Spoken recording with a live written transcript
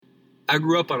I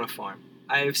grew up on a farm.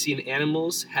 I have seen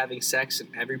animals having sex in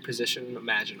every position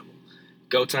imaginable.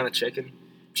 Goats on a chicken,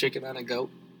 chicken on a goat,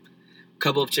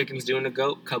 couple of chickens doing a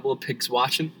goat, couple of pigs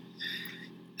watching.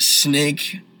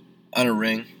 Snake on a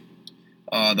ring.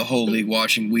 The whole league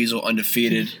watching. Weasel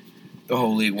undefeated. The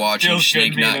whole league watching.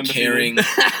 Snake not caring.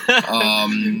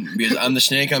 Because I'm the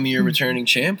Snake, I'm your returning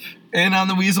champ. And I'm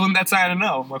the Weasel, and that's I don't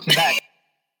know. Welcome back.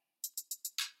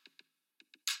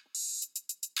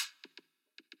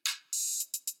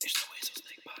 It's the Weasel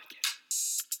Snake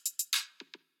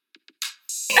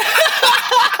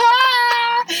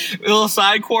podcast. Little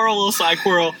side quarrel.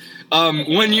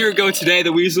 1 year ago today,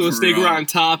 the Weasel and Snake were on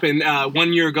top, and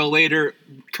 1 year ago later,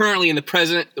 currently in the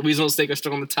present, the Weasel and Snake are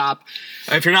still on the top.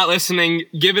 If you're not listening,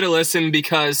 give it a listen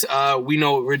because we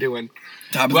know what we're doing.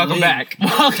 Welcome back.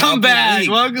 Welcome back.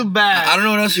 I don't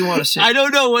know what else you want to say. I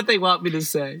don't know what they want me to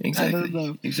say. Exactly. I don't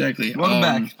know. Exactly. Welcome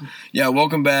back. Yeah,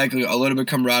 welcome back. A little bit of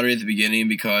camaraderie at the beginning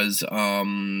because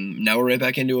now we're right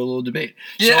back into a little debate.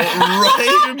 Yeah. So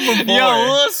right before. Yo, a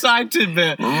little side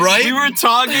tidbit. Right? We were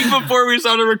talking before we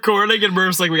started recording, and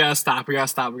Murph's like, we gotta stop. I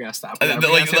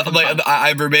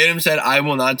verbatim said, I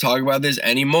will not talk about this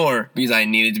anymore because I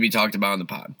needed to be talked about on the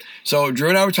pod. So Drew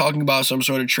and I were talking about some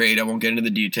sort of trade. I won't get into the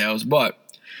details, but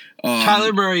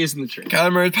Kyler Murray is in the trade.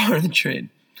 Kyler Murray is part of the trade.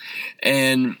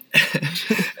 And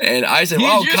I said,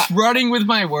 he's just running with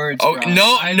my words. Oh, bro.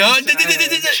 no.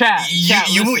 Chat,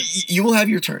 you will have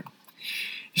your turn.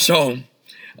 So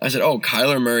I said,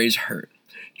 Kyler Murray's hurt.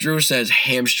 Drew says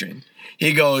hamstring.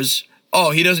 He goes,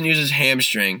 he doesn't use his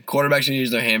hamstring. Quarterbacks don't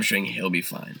use their hamstring. He'll be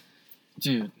fine.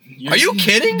 Dude, are you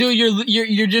kidding? Dude,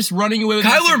 you're just running away with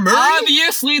Kyler Murray.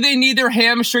 Obviously, they need their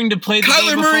hamstring to play the game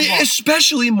Kyler of Murray, football.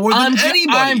 especially more than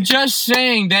anybody. I'm just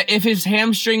saying that if his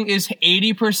hamstring is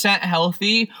 80%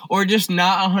 healthy or just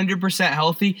not 100%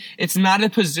 healthy, it's not a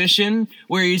position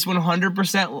where he's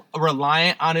 100%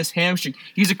 reliant on his hamstring.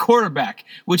 He's a quarterback,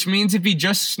 which means if he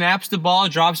just snaps the ball,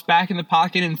 drops back in the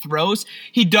pocket, and throws,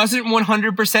 he doesn't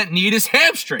 100% need his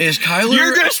hamstring. Is Kyler?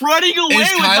 You're just running away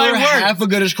with my Kyler word. half a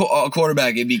good as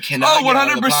quarterback if he cannot?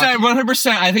 100%.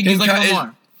 I think he's like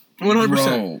Lamar.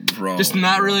 100%. Bro. Just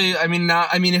not really. I mean,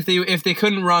 if they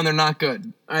couldn't run, they're not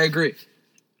good. I agree.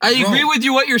 I agree with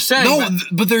you what you're saying. No,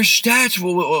 but their stats.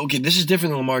 Well, okay, this is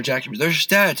different than Lamar Jackson. Their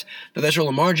stats. That's where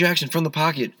Lamar Jackson from the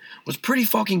pocket was pretty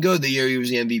fucking good the year he was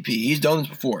the MVP. He's done this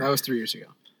before. That was 3 years ago.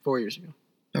 4 years ago.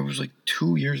 That was like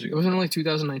 2 years ago. It wasn't like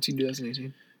 2019,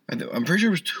 2018. I'm pretty sure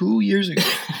it was 2 years ago.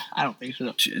 I don't think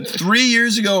so. 3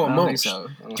 years ago at most. I don't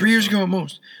think so. 3 years ago at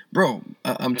most. Bro,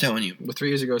 I'm telling you. Well, 3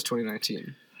 years ago is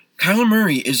 2019. Kyler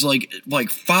Murray is like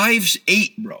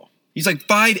 5'8", bro. He's like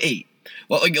 5'8".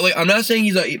 Well, like I'm not saying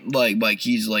he's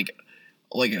he's a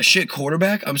shit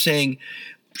quarterback. I'm saying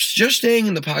just staying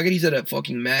in the pocket, he's at a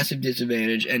fucking massive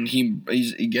disadvantage, and he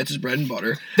gets his bread and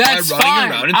butter by running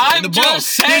around and throwing the ball.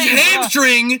 His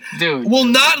hamstring will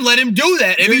not let him do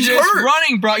that if he's hurt.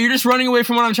 Running, bro. You're just running away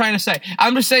from what I'm trying to say.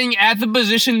 I'm just saying at the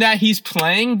position that he's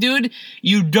playing, dude,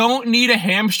 you don't need a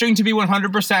hamstring to be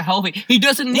 100% healthy. He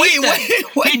doesn't need that.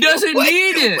 He doesn't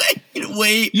need it.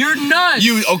 Wait. You're nuts.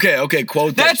 Okay,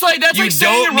 quote this. That's like you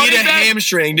saying don't need a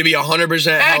hamstring to be 100%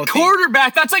 healthy. At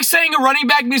quarterback, that's like saying a running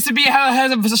back needs to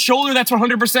has a shoulder that's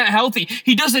 100% healthy.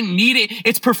 He doesn't need it.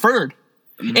 It's preferred.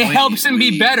 It helps him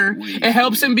be better. It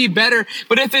helps him be better.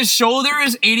 But if his shoulder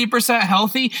is 80%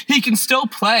 healthy, he can still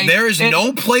play. There is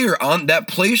no player on that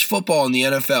plays football in the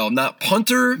NFL. Not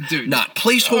punter, not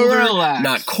placeholder,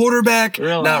 not quarterback,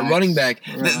 not running back.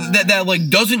 That like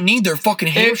doesn't need their fucking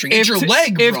hamstring. It's your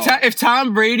leg, bro. If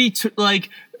Tom Brady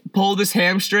pulled his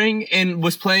hamstring and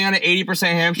was playing on an 80%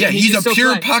 hamstring. Yeah, he's a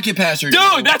pure pocket passer.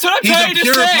 Dude, that's what I'm trying to say. He's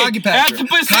a pure pocket passer.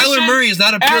 Kyler Murray is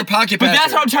not a pure pocket passer. But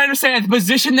that's what I'm trying to say. At the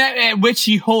position at which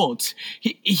he holds,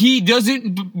 he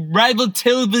doesn't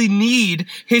relatively need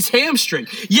his hamstring.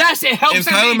 Yes, it helps him. If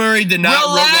Kyler Murray did not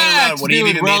run around, would he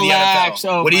even made the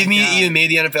NFL? Would he even made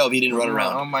the NFL if he didn't run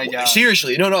around? Oh my God.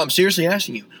 Seriously. No, I'm seriously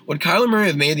asking you. Would Kyler Murray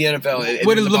have made the NFL?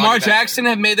 Would Lamar Jackson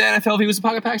have made the NFL if he was a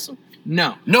pocket passer?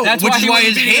 No, that's which is why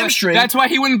his hamstring. That's why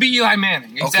he wouldn't be Eli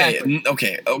Manning. Exactly.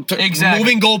 Okay. Exactly.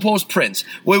 Moving goalpost Prince.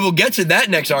 We will get to that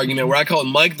next argument where I call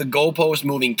Mike the goalpost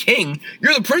moving king.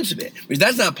 You're the prince of it, because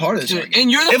that's not part of this argument.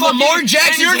 And you're the Lamar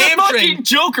Jackson's fucking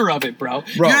joker of it, bro.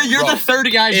 You're the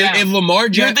third guy down. If Lamar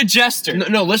Jackson, you're the jester.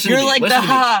 No, listen to me. You're like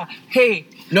the Hey.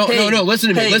 No, listen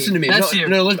to me. Listen to me. That's you.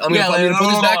 No, listen. I'm gonna put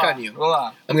this back on you.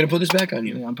 I'm gonna put this back on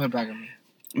you. Yeah, I'm putting it back on me.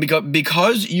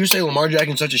 Because you say Lamar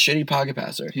Jackson's such a shitty pocket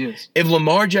passer. He is. If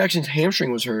Lamar Jackson's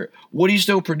hamstring was hurt, would he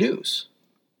still produce?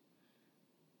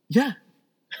 Yeah.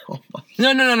 Oh no.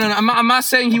 I'm not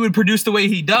saying he would produce the way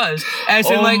he does.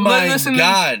 As in, listen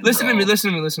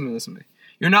to me.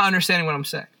 You're not understanding what I'm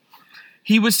saying.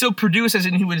 He would still produce as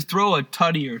in he would throw a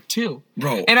tutty or two.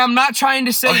 Bro. And I'm not trying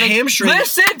to say A hamstring.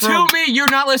 listen to me. You're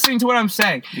not listening to what I'm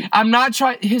saying. I'm not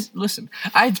trying listen.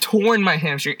 I've torn my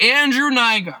hamstring. Andrew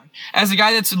Nygaard, as a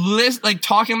guy that's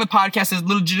talking on the podcast, has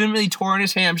legitimately torn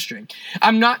his hamstring.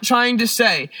 I'm not trying to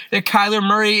say that Kyler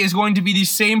Murray is going to be the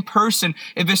same person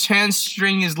if his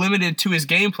hamstring is limited to his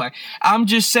gameplay. I'm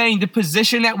just saying the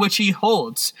position at which he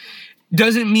holds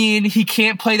doesn't mean he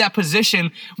can't play that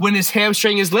position when his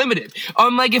hamstring is limited.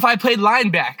 Unlike if I played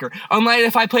linebacker, unlike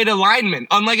if I played a lineman,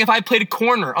 unlike if I played a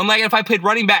corner, unlike if I played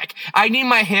running back, I need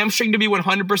my hamstring to be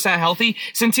 100% healthy.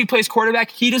 Since he plays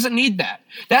quarterback, he doesn't need that.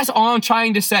 That's all I'm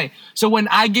trying to say. So when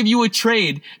I give you a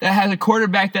trade that has a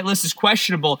quarterback that lists as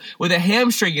questionable with a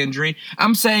hamstring injury,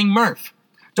 I'm saying, Murph,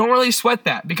 don't really sweat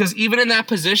that, because even in that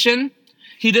position,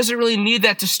 he doesn't really need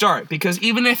that to start, because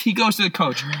even if he goes to the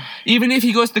coach,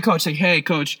 like, hey,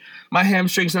 coach, my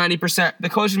hamstring's 90%, the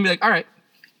coach is going to be like, all right,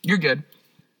 you're good.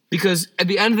 Because at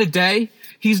the end of the day,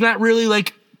 he's not really,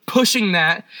 pushing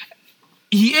that.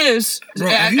 He is. Bro,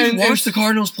 have you watched the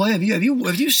Cardinals play? Have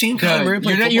you seen Kyler Murray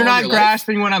play football? You're not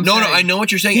grasping what I'm saying. No, I know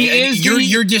what you're saying.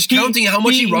 You're discounting how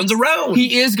much he runs around.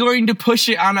 He is going to push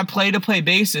it on a play-to-play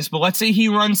basis, but let's say he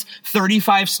runs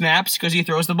 35 snaps because he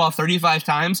throws the ball 35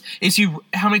 times.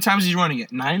 How many times is he running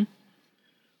it? 9?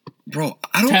 Bro,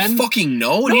 I don't 10? fucking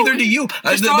know. Neither do you.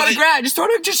 Just throw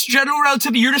it just general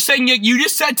relativity. You're just saying, you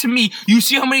just said to me, you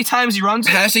see how many times he runs?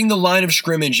 Passing the line of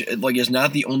scrimmage is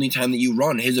not the only time that you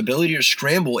run. His ability to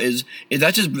scramble that's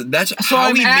so how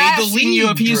I'm he made the league. You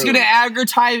if he's going to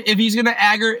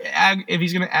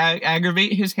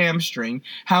aggravate his hamstring,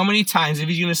 how many times, if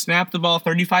he's going to snap the ball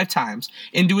 35 times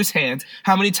into his hands,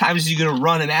 how many times is he going to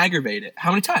run and aggravate it?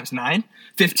 How many times? 9?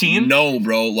 15? No,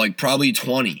 bro, probably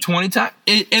 20. 20 times?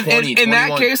 In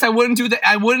that case, I wouldn't do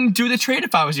the trade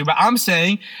if I was you. But I'm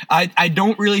saying I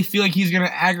don't really feel like he's going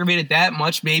to aggravate it that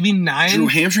much. Maybe 9. Drew,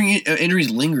 hamstring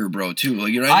injuries linger, bro, too.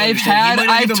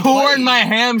 I've torn my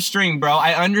hamstring, bro.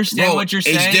 I understand what you're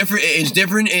saying. It's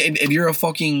different if you're a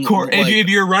fucking if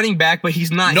you're a running back, but he's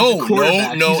not. No, he's a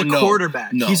quarterback. No, he's a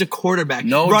quarterback. No. He's a quarterback.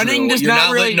 No, running Drew, does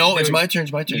not really. No, it's my turn.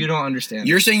 You don't understand.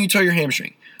 You're saying you tore your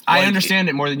hamstring. I understand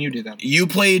it more than you do, then. You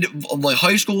played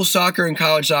high school soccer and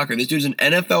college soccer. This dude's an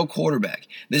NFL quarterback.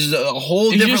 This is a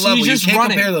whole different level. You can't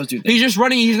compare those two things. He's just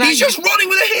running. He's just running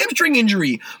with a hamstring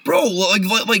injury, bro.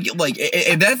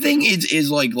 If that thing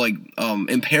is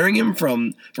impairing him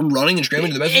from running and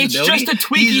scrambling to the best of his ability. It's just a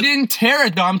tweak. He didn't tear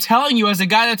it, though. I'm telling you, as a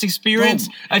guy that's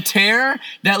experienced a tear,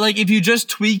 that if you just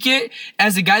tweak it,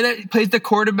 as a guy that plays the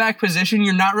quarterback position,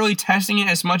 you're not really testing it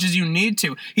as much as you need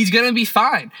to. He's gonna be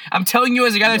fine. I'm telling you,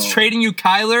 as a guy that's trading you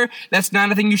Kyler, that's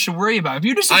not a thing you should worry about. If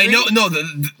you disagree, I know,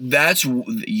 that's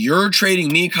you're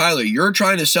trading me Kyler. You're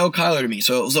trying to sell Kyler to me.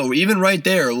 So even right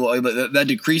there, that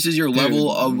decreases your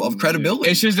level of credibility.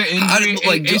 It's just an injury.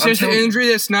 It's just an injury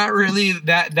that's not really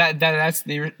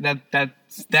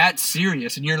that's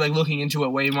serious, and you're looking into it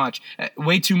way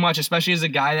too much, especially as a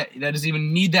guy that doesn't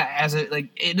even need that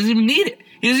it doesn't even need it.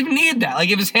 He doesn't even need that.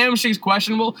 If his hamstring's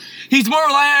questionable, he's more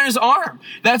reliant on his arm.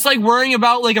 That's like worrying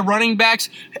about a running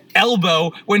back's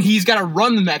elbow when he's got to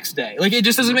run the next day. It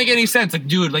just doesn't make any sense.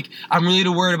 Dude, I'm really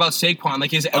worried about Saquon.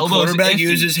 His elbow. A quarterback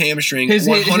uses hamstring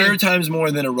 100 times more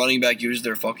than a running back uses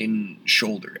their fucking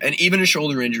shoulder, and even a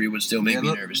shoulder injury would still make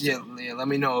me nervous. Yeah. Let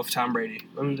me know if Tom Brady.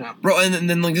 Let me know, bro. And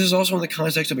then this is also in the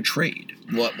context of a trade.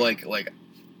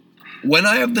 When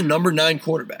I have the number 9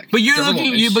 quarterback, but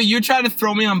you're trying to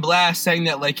throw me on blast saying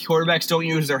that quarterbacks don't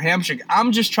use their hamstring.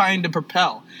 I'm just trying to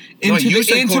propel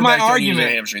into my argument.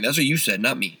 Hamstring. That's what you said,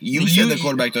 not me. You said the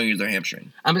quarterback don't use their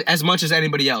hamstring. As much as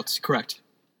anybody else, correct?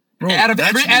 Bro, out of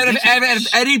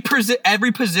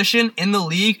every position in the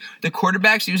league, the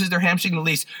quarterbacks uses their hamstring the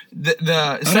least.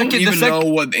 I don't even know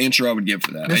what answer I would give for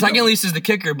that. The second least is the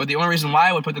kicker, but the only reason why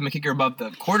I would put the kicker above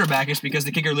the quarterback is because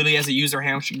the kicker literally has to use their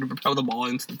hamstring to propel the ball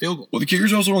into the field goal. Well, the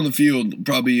kicker's also on the field,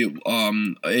 probably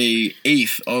a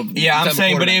eighth of. Yeah, I'm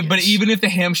saying, but even if the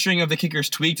hamstring of the kicker is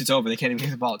tweaked, it's over. They can't even kick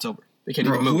the ball. It's over. They can't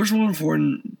even move. Who's more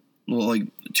important,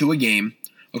 to a game?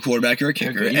 A quarterback or a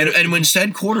kicker, and when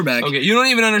said quarterback, you don't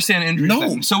even understand injuries. No,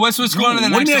 then. So what's going on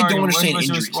in the next argument? I don't understand injuries.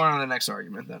 What's going on in the next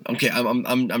argument then? Okay,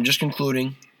 I'm just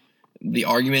concluding. The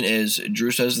argument is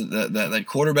Drew says that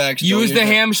quarterbacks use the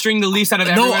hamstring the least out of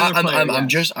every other player.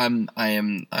 I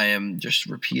am just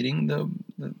repeating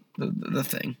the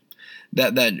thing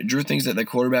that Drew thinks that the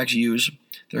quarterbacks use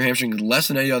their hamstring less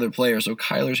than any other player. So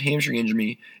Kyler's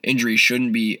hamstring injury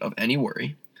shouldn't be of any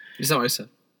worry. Is that what I said?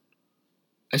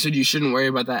 I said you shouldn't worry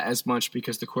about that as much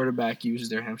because the quarterback uses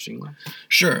their hamstring less.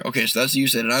 Sure. Okay, so that's what you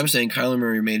said, and I'm saying Kyler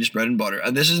Murray made his bread and butter.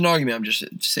 And this is an argument. I'm just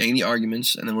saying the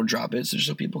arguments, and then we'll drop it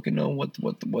so people can know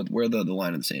where the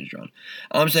line of the sand is drawn.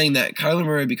 I'm saying that Kyler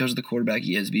Murray, because of the quarterback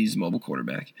he is, he's a mobile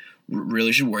quarterback,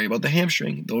 really should worry about the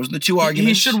hamstring. Those are the two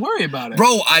arguments. He should worry about it,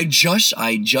 bro. I just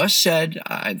said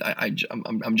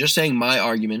I'm just saying my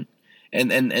argument.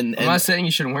 And I'm not saying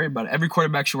you shouldn't worry about it. Every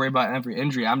quarterback should worry about every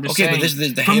injury. I'm just saying but this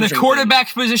is the from the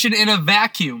quarterback position in a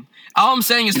vacuum. All I'm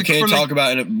saying is you can't talk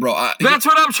about it, bro. That's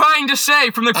what I'm trying to say.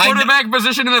 From the quarterback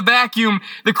position in the vacuum,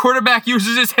 the quarterback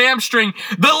uses his hamstring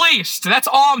the least. That's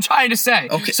all I'm trying to say.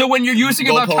 Okay. So when you're using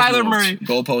about Kyler Murray,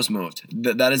 goalpost moved.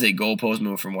 That is a goalpost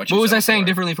move from what you. What was I saying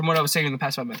differently from what I was saying in the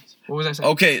past 5 minutes? What was I saying?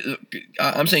 Okay,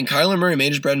 I'm saying Kyler Murray made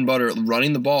his bread and butter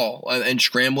running the ball and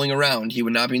scrambling around. He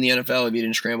would not be in the NFL if he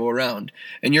didn't scramble around.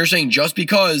 And you're saying just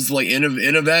because, like in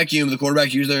a vacuum, the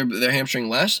quarterback used their hamstring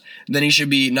less, then he should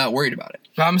be not worried about it.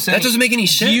 But I'm saying, that doesn't make any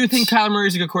sense. Do you think Kyler Murray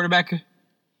is a good quarterback?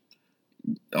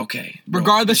 Okay.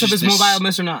 Regardless of his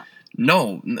mobileness or not?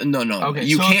 No. Okay,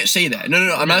 you can't say that. No.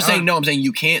 I'm not saying no. I'm saying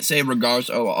you can't say regardless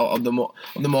of the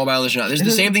mobileness or not. This is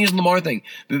the same thing as the Lamar thing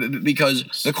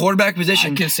because the quarterback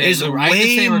position is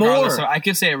way more. I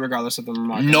could say it regardless of the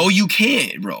Lamar. No, you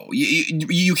can't, bro.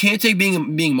 You can't take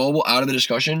being mobile out of the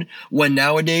discussion when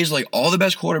nowadays, like all the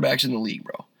best quarterbacks in the league,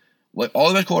 bro. Like all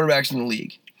the best quarterbacks in the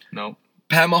league. No.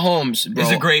 Pat Mahomes, bro.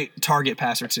 Is a great target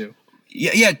passer too.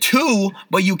 Yeah, too,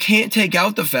 but you can't take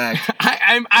out the fact.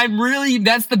 I'm really,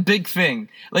 that's the big thing.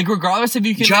 Like, regardless if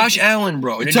you can. Josh Allen,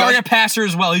 bro. Target passer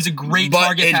as well. He's a great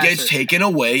target passer. But it gets taken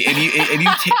away if you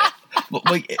take.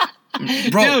 Like,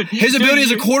 bro, his ability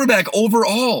as a quarterback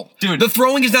overall. Dude. The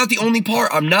throwing is not the only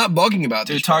part. I'm not bugging about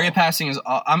this. Target passing is,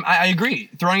 I agree.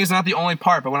 Throwing is not the only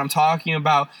part, but when I'm talking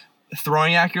about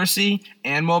throwing accuracy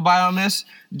and mobileness,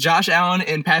 Josh Allen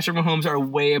and Patrick Mahomes are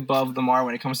way above Lamar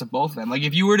when it comes to both of them. Like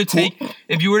if you were to take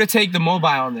the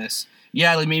mobileness,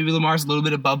 yeah, like maybe Lamar's a little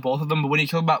bit above both of them, but when you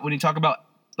talk about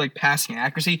like passing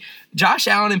accuracy, Josh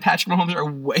Allen and Patrick Mahomes are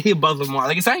way above Lamar.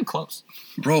 Like it's not even close,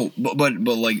 bro. But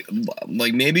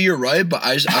like maybe you're right, but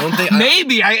I don't think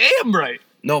maybe I am right.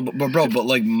 No, but bro,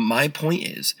 like my point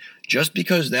is just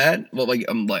because that,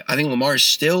 I think Lamar is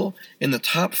still in the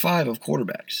top 5 of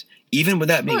quarterbacks. Even with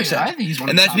that being said, I think he's one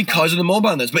and that's because of the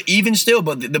mobileness. But even still,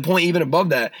 the point even above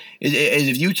that is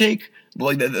if you take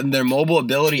like their mobile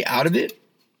ability out of it.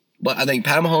 But I think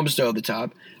Pat Mahomes is still at the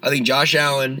top. I think Josh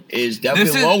Allen is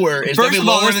definitely lower. Is definitely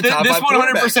lower in the top 5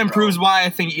 quarterbacks. This 100% proves why I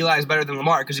think Eli is better than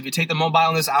Lamar. Because if you take the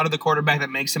mobileness out of the quarterback, that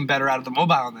makes him better out of the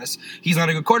mobileness. He's not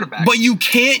a good quarterback. But you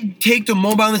can't take the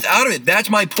mobileness out of it. That's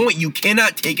my point. You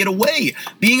cannot take it away.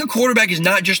 Being a quarterback is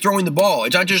not just throwing the ball.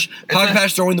 It's not just pocket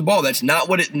pass throwing the ball. That's not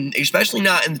what it. Especially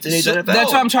not in today's NFL.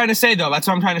 That's what I'm trying to say, though. That's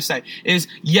what I'm trying to say. Is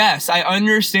yes, I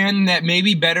understand that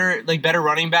maybe better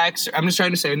running backs. I'm just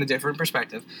trying to say in a different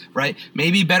perspective, right?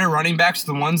 Maybe better running backs are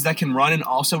the ones that can run and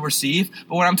also receive.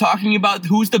 But when I'm talking about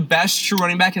who's the best true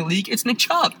running back in the league, it's Nick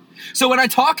Chubb. So when I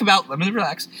talk about, let me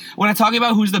relax. When I talk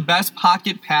about who's the best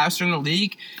pocket passer in the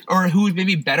league, or who's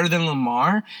maybe better than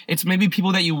Lamar, it's maybe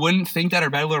people that you wouldn't think that are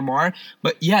better than Lamar.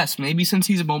 But yes, maybe since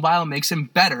he's mobile, it makes him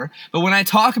better. But when I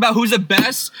talk about who's the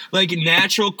best, like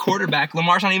natural quarterback,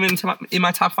 Lamar's not even in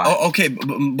my top 5. Oh, okay,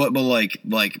 but like.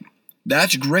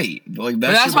 That's great. Like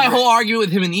that's my whole argument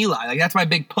with him and Eli. Like that's my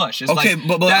big push. It's okay,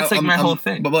 but that's my whole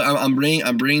thing. But I'm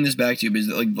bringing this back to you because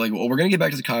we're gonna get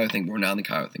back to the Kyler thing. But we're not on the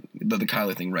Kyler thing. The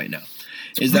Kyler thing right now.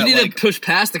 We need to push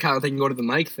past the Kyler thing and go to the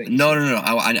Mike thing. No.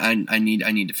 I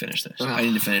need to finish this. I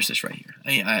need to finish this right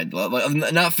here. I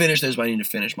not finish this, but I need to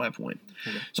finish my point.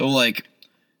 Okay. So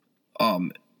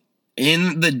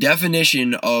in the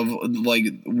definition of like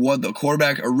what the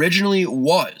quarterback originally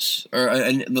was, or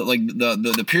like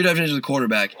the pure definition of the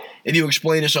quarterback, if you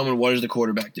explain to someone what does the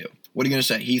quarterback do, what are you going to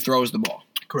say? He throws the ball.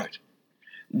 Correct.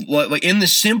 Like in the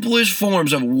simplest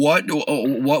forms of what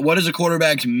is a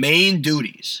quarterback's main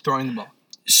duties? Throwing the ball.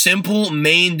 Simple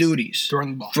main duties.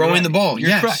 Throwing the ball. Throwing the ball.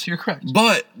 Yes. You're correct.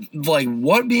 But like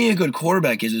what being a good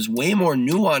quarterback is way more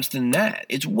nuanced than that.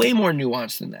 It's way more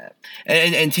nuanced than that.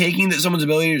 And taking someone's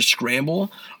ability to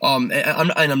scramble. And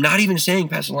I'm not even saying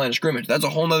past the line of scrimmage. That's a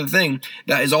whole other thing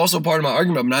that is also part of my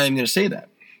argument. I'm not even going to say that.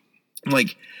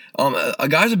 Like a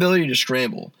guy's ability to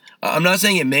scramble. I'm not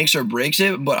saying it makes or breaks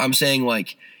it, but I'm saying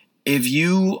like if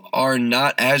you are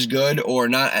not as good or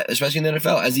not, especially in the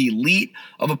NFL, as elite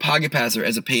of a pocket passer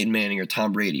as a Peyton Manning or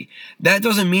Tom Brady, that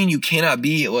doesn't mean you cannot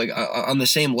be like on the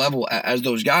same level as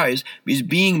those guys because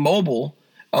being mobile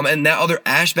and that other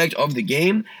aspect of the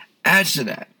game adds to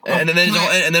that. And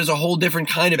then there's a whole different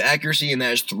kind of accuracy in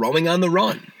that is throwing on the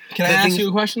run. Can I ask you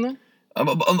a question then? But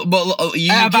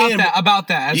you about can,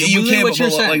 that. You really can, what you're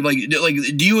saying. like,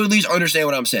 do you at least understand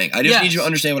what I'm saying? I just need you to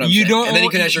understand what I'm saying, and then you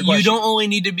can ask your question. You don't only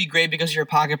need to be great because you're a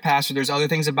pocket passer. There's other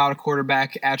things about a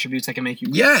quarterback attributes that can make you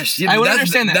great. Yes, I would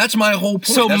understand that. That's my whole point.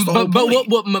 So, that's the whole point.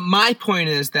 What my point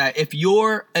is that if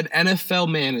you're an NFL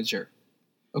manager,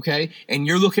 okay, and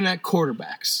you're looking at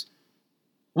quarterbacks,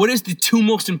 what is the two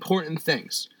most important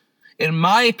things? In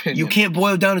my opinion, you can't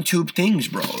boil it down to two things,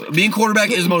 bro. Being quarterback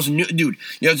is the most dude.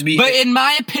 You have to be. But in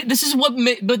my opinion, this is what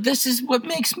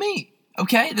makes me.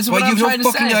 Okay, this is what I'm trying to say.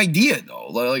 You have no fucking idea, though.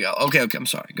 Like, okay, I'm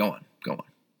sorry. Go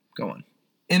on.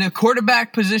 In a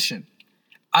quarterback position,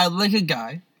 I like a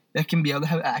guy that can be able to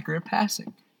have accurate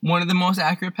passing. One of the most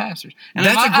accurate passers. And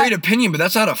that's a great opinion, but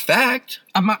that's not a fact.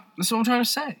 That's what I'm trying to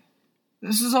say.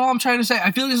 This is all I'm trying to say.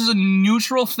 I feel like this is a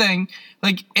neutral thing.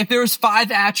 Like, if there was 5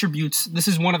 attributes, this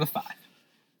is one of the 5.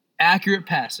 Accurate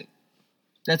passing.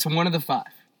 That's one of the 5.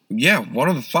 Yeah, one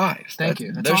of the 5. Thank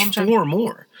you. There's 4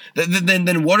 more.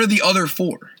 Then what are the other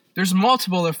 4? There's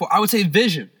multiple other 4. I would say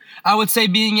vision. I would say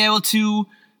being able to,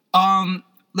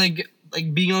 like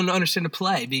being able to understand a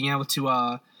play, being able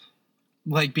to,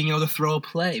 being able to throw a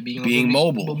play, being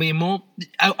mobile.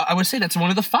 I would say that's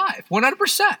one of the 5.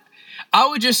 100%. I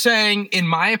was just saying, in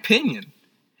my opinion,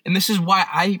 and this is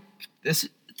why this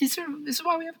is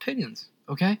why we have opinions.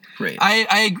 Okay, great.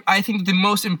 I think the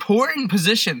most important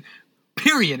position,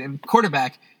 period, in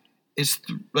quarterback is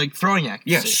throwing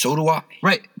accuracy. Yeah, so do I.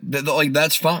 Right,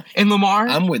 that's fine. And Lamar,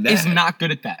 I'm with that. Is not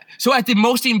good at that. So at the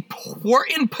most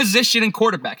important position in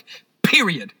quarterback,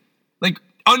 period,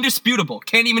 undisputable,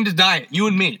 can't even deny it. You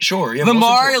and me. Sure, yeah.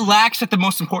 Lamar lacks at the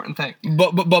most important thing.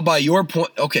 But by your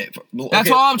point, okay. That's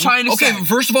all I'm trying to say. Okay,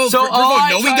 first of all,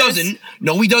 no, he doesn't.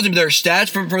 No, he doesn't. There are stats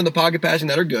from the pocket passing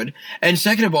that are good. And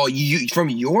second of all, from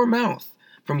your mouth,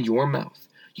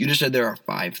 you just said there are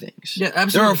 5 things. Yeah,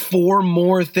 absolutely. There are 4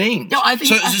 more things. No, I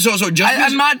think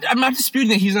I'm not disputing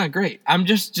that he's not great. I'm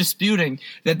just disputing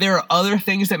that there are other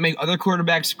things that make other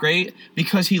quarterbacks great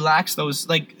because he lacks those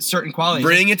certain qualities.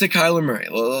 Bring it to Kyler Murray.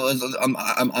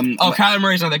 Kyler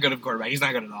Murray's not that good of a quarterback. He's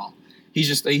not good at all. He's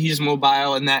just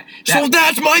mobile and that. So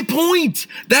that's my point.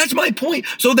 That's my point.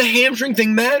 So the hamstring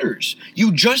thing matters.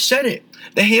 You just said it.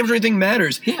 The hamstring thing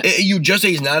matters. Yeah. You just say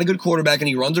he's not a good quarterback and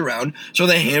he runs around, so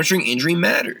the hamstring injury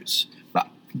matters.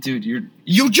 Dude,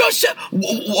 you just said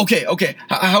okay.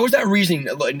 How is that reasoning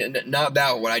not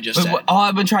about what I just said? All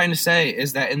I've been trying to say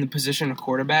is that in the position of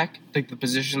quarterback, the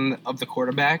position of the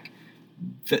quarterback,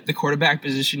 the quarterback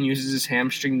position uses his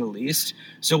hamstring the least.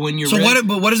 So when you're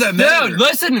what does that matter? Dude,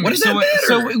 listen to me. What does that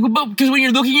matter? Because when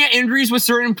you're looking at injuries with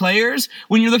certain players,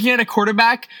 when you're looking at a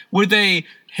quarterback with a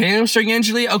hamstring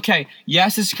injury, okay,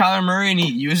 yes, it's Kyler Murray and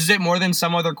he uses it more than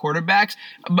some other quarterbacks,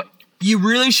 but you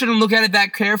really shouldn't look at it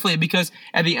that carefully because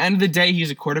at the end of the day,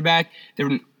 he's a quarterback.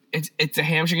 It's a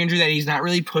hamstring injury that he's not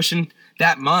really pushing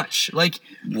that much. What?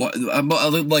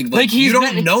 You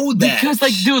don't know that because,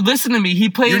 dude, listen to me. He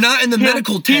plays. You're not in the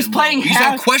medical team. He's playing. He's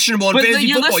not questionable in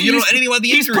fantasy football. You don't know anything about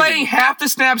the injury. He's playing half the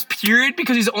snaps, period,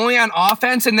 because he's only on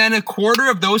offense, and then a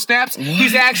quarter of those snaps,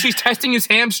 he's actually testing his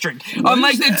hamstring.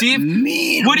 Unlike the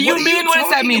defense. What do you mean? What does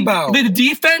that mean? The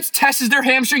defense tests their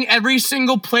hamstring every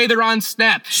single play they're on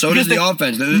snap. So does the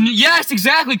offense. Yes,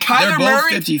 exactly. Kyler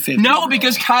Murray. 50-50, no,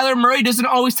 because Kyler Murray doesn't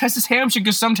always test his hamstring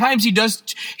because sometimes he does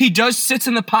sits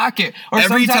in the pocket. Or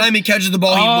every time he catches the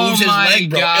ball, he moves his leg,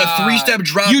 bro. God. A 3-step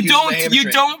drop. You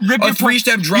don't rip a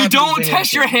 3-step drop. You don't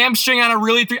test your hamstring on a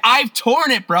really 3. I've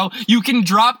torn it, bro. You can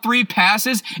drop 3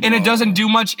 passes and it doesn't do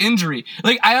much injury.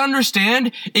 I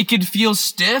understand it could feel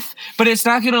stiff, but it's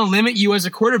not going to limit you as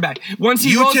a quarterback. Once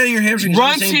he rolls, your hamstring is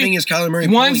the same thing as Kyler Murray.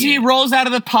 Once he rolls out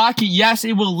of the pocket, yes,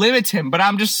 it will limit him. But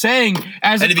I'm just saying,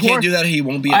 if he can't do that, he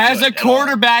won't be as a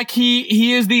quarterback.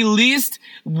 He is the least.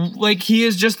 He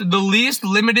is just the least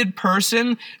limited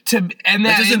person to, and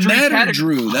that doesn't matter,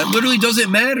 Drew. That literally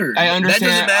doesn't matter. I understand. That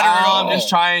doesn't matter at all. I'm just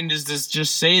trying to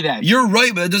just say that. You're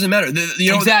right, but it doesn't matter.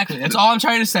 Exactly. That's all I'm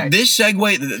trying to say. This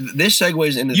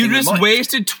segues into. You just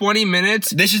wasted 20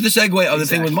 minutes. This is the segue of the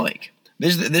thing with Mike.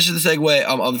 This is the segue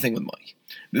of the thing with Mike,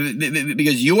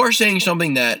 because you are saying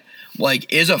something that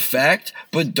is a fact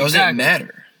but doesn't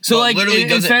matter. So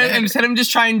instead of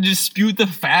just trying to dispute the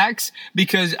facts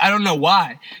because I don't know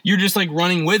why, you're just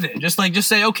running with it. Just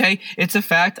say, okay, it's a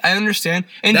fact. I understand.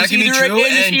 And that can be true.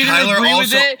 And Kyler agree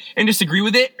also with it and disagree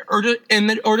with it,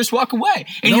 or just walk away.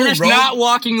 And you're just not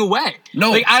walking away.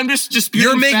 No, I'm just disputing.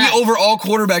 You're making facts. over all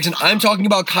quarterbacks, and I'm talking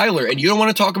about Kyler, and you don't want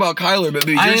to talk about Kyler, but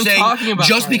you're saying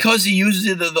just because he uses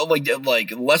it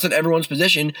less than everyone's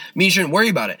position means you shouldn't worry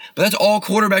about it. But that's all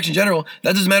quarterbacks in general.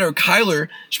 That doesn't matter. Kyler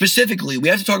specifically, we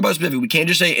have to talk about specific. We can't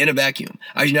just say in a vacuum.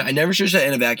 I never should have said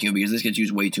in a vacuum because this gets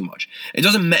used way too much. It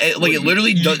doesn't like it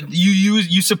literally does.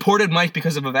 You supported Mike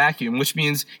because of a vacuum, which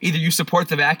means either you support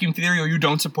the vacuum theory or you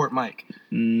don't support Mike.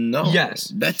 No.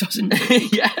 Yes. That doesn't.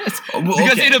 Yes.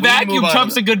 Because in a vacuum,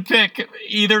 Trump's a good pick.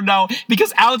 Either no.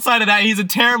 Because outside of that, he's a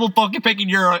terrible fucking pick, and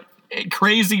you're a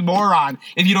crazy moron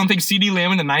if you don't think CeeDee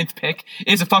Lamb in the 9th pick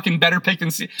is a fucking better pick than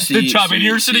Chubb. And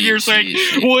you're sitting here saying,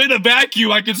 well, in a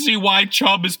vacuum, I can see why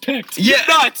Chubb is picked. Yeah. You're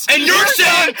nuts. And you're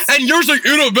saying, and you're saying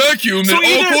in a vacuum that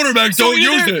all quarterbacks don't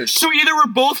use this. So either we're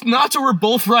both nuts or we're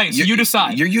both right. So you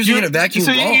decide. You're using in a vacuum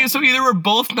wrong. So either we're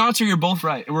both nuts or you're both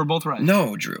right. We're both right.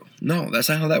 No, Drew. No, that's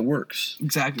not how that works.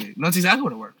 Exactly. That's exactly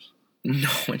what it works.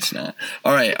 No, it's not.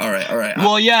 All right.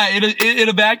 Well, yeah, in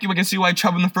a vacuum, I can see why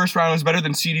Chubb in the first round was better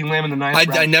than CeeDee Lamb in the 9th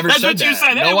round. I never said that. That's what you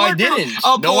said. No, I didn't.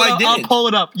 I'll pull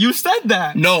it up. You said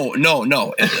that. No.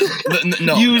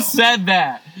 You said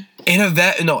that.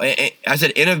 I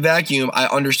said in a vacuum, I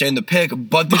understand the pick,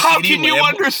 but the How can you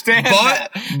understand that?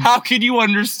 How can you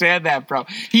understand that, bro?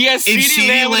 He has CeeDee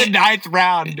Lamb in the 9th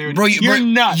round, dude. Bro, you're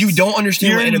nuts. You don't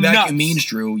understand what in a vacuum means,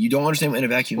 Drew. You don't understand what in a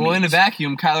vacuum means. Well, in a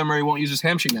vacuum, Kyler Murray won't use his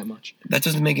hamstring that much. That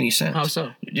doesn't make any sense. How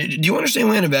so? Do you understand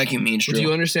what in a vacuum means, Drew? Do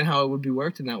you understand how it would be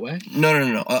worked in that way? No.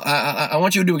 I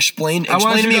want you to explain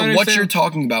to me what you're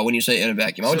talking about when you say in a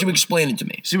vacuum. I want you to explain it to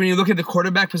me. So when you look at the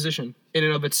quarterback position in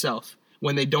and of itself,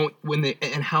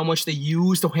 and how much they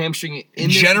use the hamstring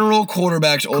in general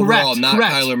quarterbacks overall, not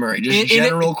Kyler Murray, just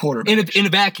general quarterbacks. In a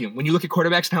vacuum, when you look at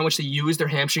quarterbacks and how much they use their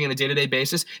hamstring on a day-to-day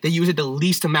basis, they use it the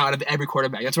least amount of every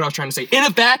quarterback. That's what I was trying to say. In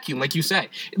a vacuum, like you say.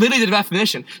 Literally the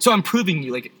definition. So I'm proving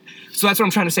you, so that's what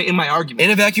I'm trying to say in my argument.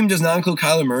 In a vacuum does not include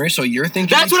Kyler Murray, so you're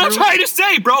thinking that's what I'm trying to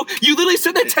say, bro. You literally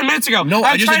said that 10 minutes ago. No,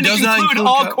 I'm trying to not include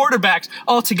all quarterbacks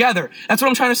all together. That's what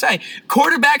I'm trying to say.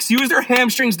 Quarterbacks use their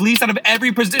hamstrings least out of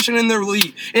every position in their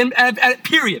league.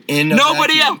 Period.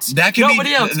 Nobody else. That can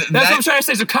Nobody else. That's what I'm trying to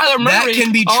say. So Kyler Murray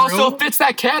can be also fits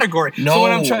that category. No.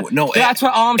 That's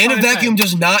what all I'm trying to say. In a vacuum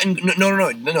does not.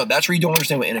 No. That's where you don't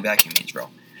understand what in a vacuum means, bro.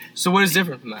 So what is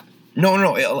different from that? No.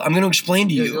 I'm going to explain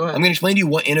to you. I'm going to explain to you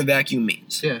what in a vacuum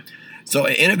means. Yeah. So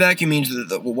in a vacuum means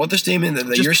what the statement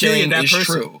that you're saying is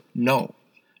true. No.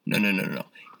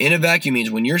 In a vacuum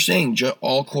means when you're saying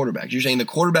all quarterbacks, you're saying the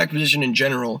quarterback position in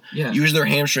general use their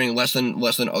hamstring less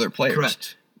than other players.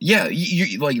 Correct. Yeah,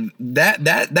 you like that.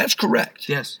 That's correct.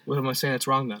 Yes. What am I saying? That's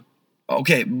wrong then.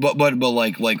 Okay, but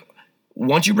like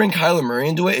once you bring Kyler Murray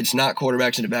into it, it's not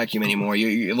quarterbacks in a vacuum anymore.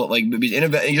 You're like in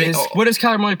a what does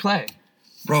Kyler Murray play?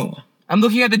 Bro, I'm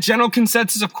looking at the general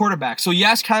consensus of quarterbacks. So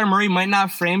yes, Kyler Murray might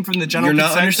not frame from the general consensus.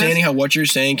 You're not understanding how what you're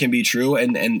saying can be true,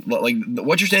 and like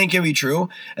what you're saying can be true,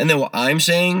 and then what I'm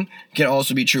saying can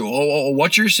also be true.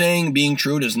 What you're saying being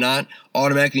true does not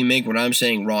automatically make what I'm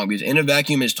saying wrong, because in a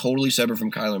vacuum is totally separate from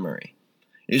Kyler Murray.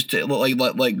 Is like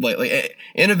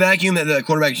in a vacuum that the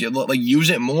quarterbacks like use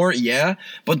it more, yeah.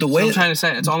 But the way I'm trying to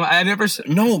say, it's all I never said.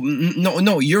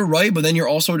 No, you're right, but then you're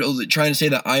also trying to say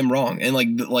that I'm wrong, and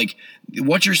like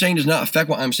what you're saying does not affect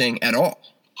what I'm saying at all,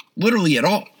 literally at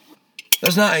all.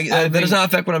 That does not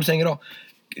affect what I'm saying at all.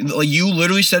 Like you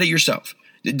literally said it yourself.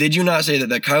 Did you not say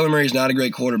that Kyler Murray is not a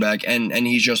great quarterback and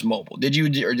he's just mobile? Did you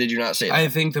or did you not say that? I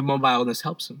think the mobileness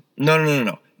helps him.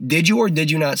 No. Did you or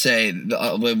did you not say,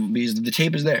 because the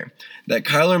tape is there, that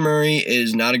Kyler Murray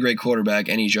is not a great quarterback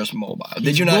and he's just mobile?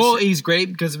 Did you not? Well, he's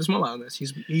great because of his mobileness.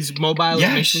 He's mobile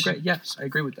and makes him great. Yes, I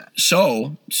agree with that.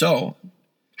 So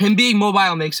him being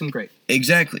mobile makes him great.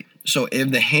 Exactly. So if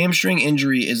the hamstring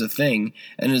injury is a thing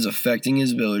and is affecting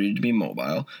his ability to be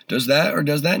mobile, does that or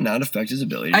does that not affect his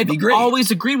ability to be great? I've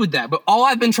always agreed with that, but all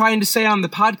I've been trying to say on the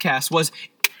podcast was,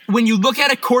 when you look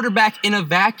at a quarterback in a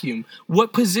vacuum,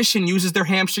 what position uses their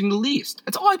hamstring the least?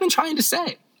 That's all I've been trying to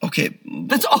say. Okay.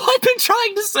 That's all I've been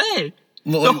trying to say.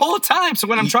 The whole time. So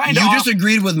when I'm trying to... You just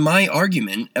agreed with my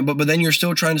argument, but then you're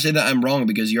still trying to say that I'm wrong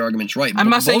because your argument's right. I'm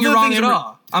not saying you're wrong at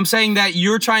all. I'm saying that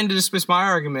you're trying to dismiss my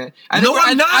argument. No,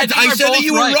 I'm not. I said that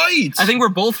you were right. I think we're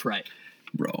both right.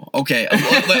 Bro, okay.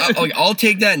 I'll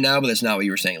take that now, but that's not what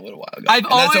you were saying a little while ago.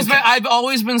 I've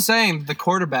always been saying the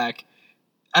quarterback...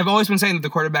 I've always been saying that the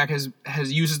quarterback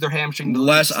has uses their hamstring.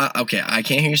 I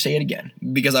can't hear you say it again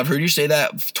because I've heard you say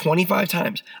that 25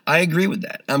 times. I agree with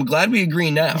that. I'm glad we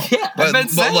agree now. Yeah, I've been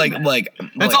saying that.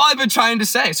 That's all I've been trying to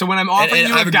say. So when I'm offering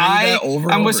you a guy,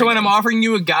 when I'm offering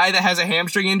you a guy that has a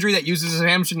hamstring injury that uses his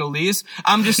hamstring the least,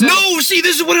 I'm just saying, no. See,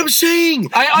 this is what I'm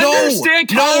saying. I understand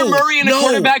Kyler Murray in a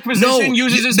quarterback position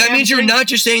uses his. That means you're not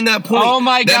just saying that point. Oh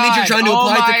my god! That means you're trying to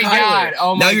apply it to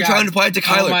Kyler. Now you're trying to apply it to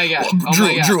Kyler. Oh my god!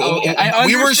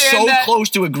 Drew, we were so close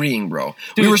to agreeing, bro.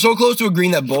 Dude. We were so close to agreeing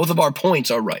that both of our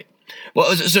points are right.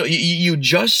 Well, so you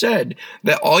just said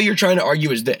that all you're trying to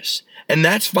argue is this, And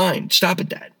that's fine. Stop at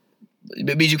that.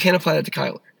 Because you can't apply that to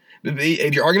Kyler.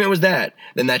 If your argument was that,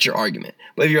 then that's your argument.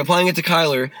 But if you're applying it to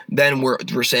Kyler, then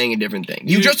we're saying a different thing.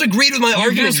 You just agreed with my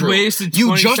argument, Drew.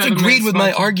 You just agreed with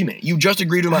my argument. You just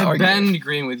agreed with my argument. I've been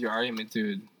agreeing with your argument,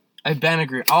 dude. I've been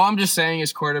agreeing. All I'm just saying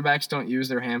is quarterbacks don't use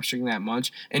their hamstring that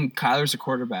much, and Kyler's a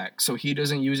quarterback, so he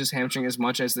doesn't use his hamstring as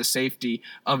much as the safety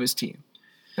of his team.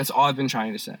 That's all I've been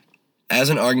trying to say. As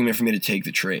an argument for me to take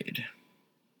the trade.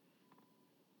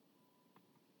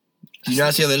 Do you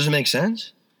not see how that doesn't make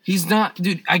sense? He's not,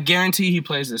 dude. I guarantee he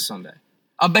plays this Sunday.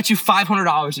 I'll bet you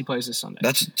 $500 he plays this Sunday.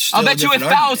 I'll bet you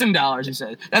 $1,000 he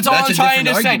says. That's all I'm trying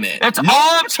to say. That's all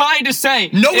I'm trying to say.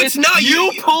 No, it's not.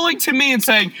 You pulling to me and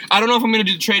saying, I don't know if I'm going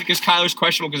to do the trade because Kyler's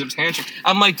questionable because of his hamstring.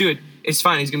 I'm like, dude, it's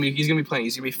fine. He's gonna be playing.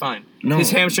 He's gonna be fine. No. His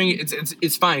hamstring,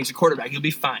 it's fine. He's a quarterback. He'll be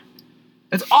fine.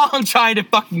 That's all I'm trying to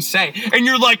fucking say. And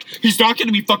you're like, he's not going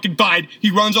to be fucking fine.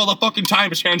 He runs all the fucking time.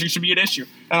 His hamstring should be an issue.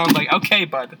 And I'm like, okay,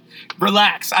 bud.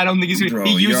 Relax. I don't think he's going to.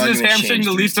 He uses his hamstring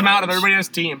the least amount of everybody on his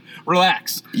team.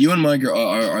 Relax. You and Mike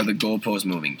are the goalpost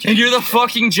moving kids. And you're the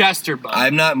fucking jester, bud. I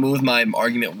have not moved my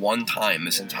argument one time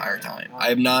this entire time. I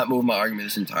have not moved my argument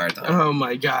this entire time. Oh,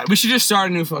 my God. We should just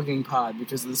start a new fucking pod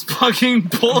because of this fucking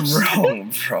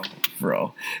bullshit.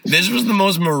 Bro. This was the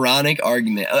most moronic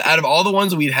argument. Out of all the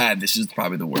ones that we've had, this is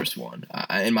probably the worst one,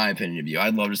 in my opinion of you.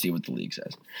 I'd love to see what the league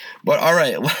says. But all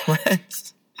right,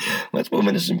 let's move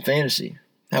into some fantasy.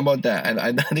 How about that?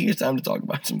 I think it's time to talk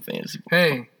about some fantasy football.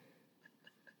 Hey.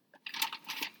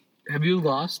 Have you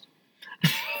lost?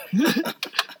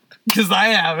 Because I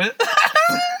haven't.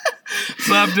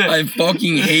 Slapped it. I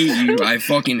fucking hate you. I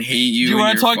fucking hate you. Do you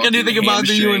want to talk anything about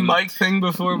the you and Mike thing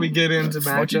before we get into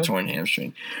matchup? Fucking torn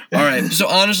hamstring. All right. So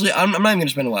honestly, I'm not even going to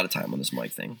spend a lot of time on this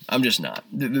Mike thing. I'm just not.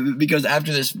 Because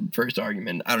after this first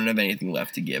argument, I don't have anything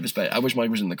left to give. I wish Mike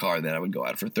was in the car. Then I would go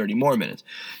out for 30 more minutes.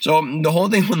 So the whole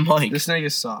thing with Mike. This thing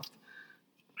is soft.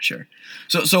 Sure.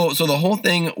 So the whole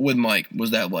thing with Mike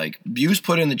was that, like, Buse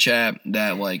put in the chat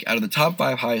that, like, out of the top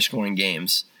 5 highest scoring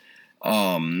games,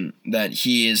 that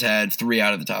he has had 3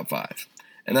 out of the top 5.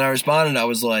 And then I responded, I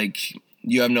was like,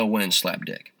 you have no wins, slap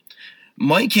dick.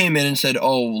 Mike came in and said,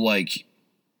 oh, like,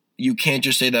 you can't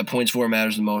just say that points for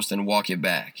matters the most and walk it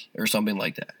back, or something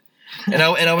like that. And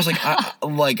I was like,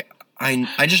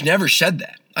 I just never said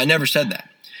that. I never said that.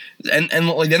 And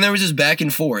like, then there was this back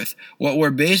and forth where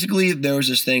basically there was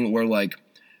this thing where like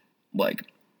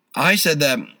I said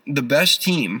that the best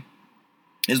team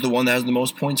is the one that has the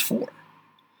most points for.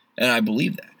 And I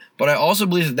believe that. But I also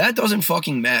believe that doesn't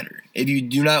fucking matter if you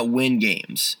do not win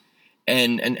games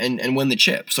and win the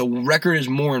chip. So record is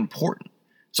more important.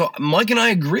 So Mike and I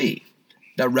agree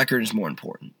that record is more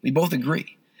important. We both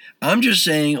agree. I'm just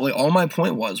saying, like, all my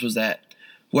point was that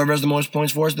whoever has the most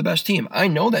points for is the best team. I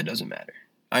know that doesn't matter.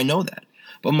 I know that.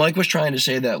 But Mike was trying to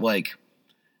say that, like,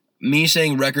 me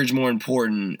saying record's more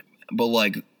important, but,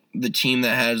 like, the team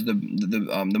that has the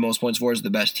most points for is the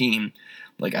best team.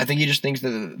 Like, I think he just thinks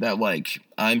that like,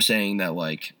 I'm saying that,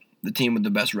 like, the team with the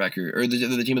best record, or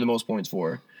the team with the most points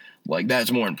for, like,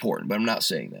 that's more important. But I'm not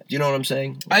saying that. Do you know what I'm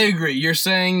saying? I agree. You're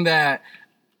saying that,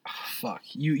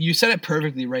 You said it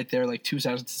perfectly right there, like 2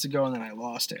 sentences ago, and then I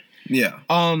lost it. Yeah.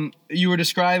 You were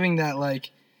describing that,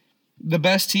 like, the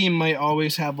best team might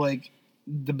always have, like,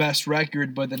 the best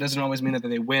record, but that doesn't always mean that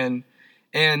they win.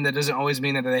 And that doesn't always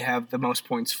mean that they have the most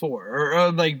points for,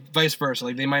 or like vice versa.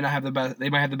 Like, they might not have the best. They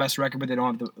might have the best record, but they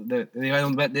don't have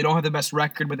they don't have the best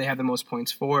record, but they have the most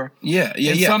points for. Yeah.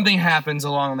 Something happens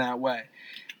along that way.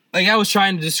 Like, I was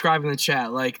trying to describe in the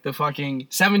chat, like, the fucking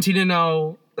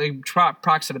 17-0, like,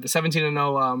 Proc said it, the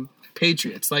 17-0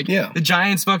 Patriots. Like, yeah. The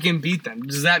Giants fucking beat them.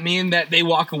 Does that mean that they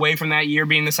walk away from that year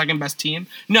being the second best team?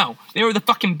 No, they were the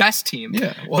fucking best team.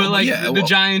 Yeah, well, but like, the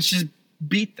Giants just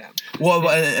beat them. Well,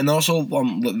 and also,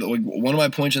 like, one of my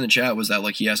points in the chat was that,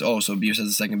 like, he asked, so Buse has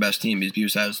the second best team because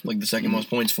Buse has, like, the second most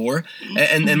points for,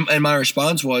 and my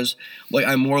response was, like,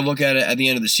 I more look at it at the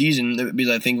end of the season because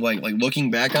I think, like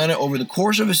looking back on it over the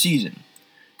course of a season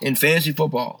in fantasy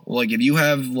football, like, if you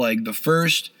have, like, the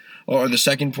first or the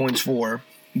second points for,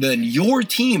 then your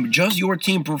team, just your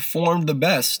team, performed the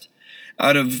best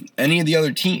out of any of the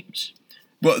other teams.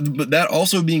 But that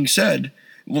also being said,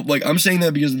 like, I'm saying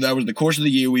that because that was the course of the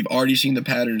year. We've already seen the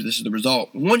patterns. This is the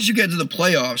result. Once you get to the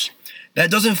playoffs, that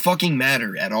doesn't fucking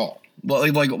matter at all.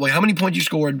 Like how many points you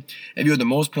scored, if you had the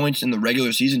most points in the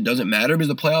regular season, doesn't matter because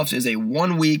the playoffs is a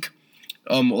 1 week,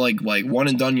 like one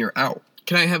and done, you're out.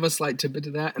 Can I have a slight tidbit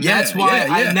to that? And yeah, that's why.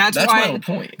 Yeah. That's my whole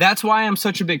point. That's why I'm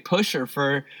such a big pusher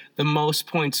for the most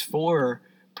points for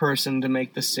person to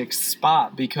make the 6th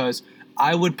spot, because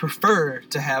I would prefer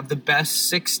to have the best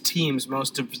 6 teams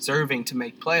most deserving to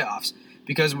make playoffs.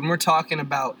 Because when we're talking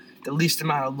about the least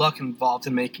amount of luck involved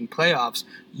in making playoffs,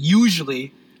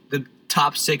 usually the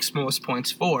top 6 most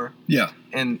points for. Yeah.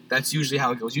 And that's usually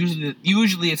how it goes.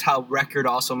 Usually it's how record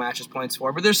also matches points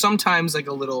for. But there's sometimes like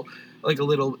a little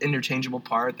interchangeable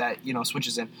part that,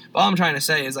 switches in. But all I'm trying to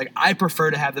say is, like, I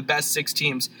prefer to have the best 6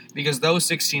 teams because those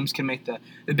 6 teams can make the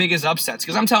biggest upsets.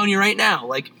 Because I'm telling you right now,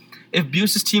 like, if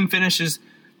Buse's team finishes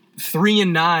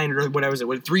 3-9 or whatever is it,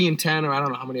 3-10, or I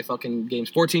don't know how many fucking games,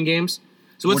 14 games.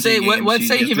 So let's say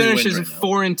he finishes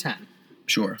 4-10.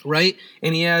 Sure. Right?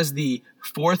 And he has the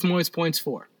 4th most points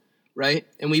for. Right?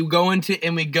 And we go into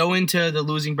the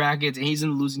losing brackets, and he's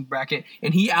in the losing bracket,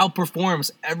 and he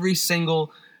outperforms every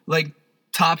single like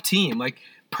top team. Like,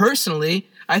 personally,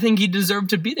 I think he deserved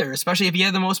to be there, especially if he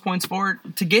had the most points for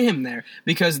it to get him there,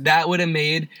 because that would have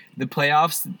made the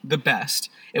playoffs the best.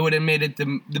 It would have made it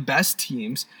the best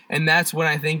teams, and that's when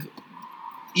I think,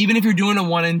 even if you're doing a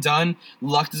one and done,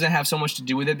 luck doesn't have so much to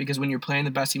do with it, because when you're playing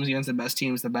the best teams against the best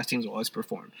teams will always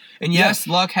perform. And yes,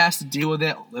 luck has to deal with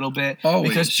it a little bit. Always.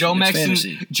 Because Joe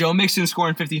Mixon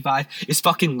scoring 55 is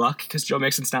fucking luck, because Joe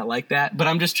Mixon's not like that. But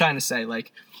I'm just trying to say,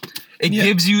 like, it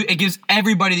gives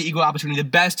everybody the equal opportunity, the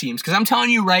best teams. Because I'm telling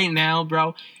you right now,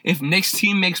 bro, if Nick's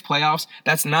team makes playoffs,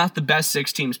 that's not the best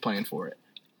 6 teams playing for it.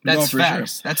 That's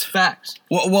facts. Sure. That's facts.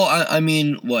 Well, I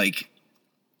mean, like,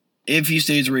 if he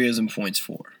stays where he is in points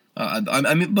for.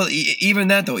 I mean, but even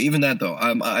that though,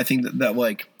 I think that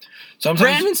like, sometimes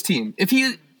Brandon's team, if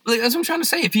he, like, that's what I'm trying to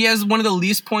say. If he has one of the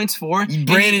least points for,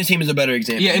 Brandon's team is a better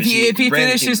example. Yeah, if he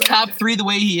finishes top 3 the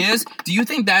way he is, do you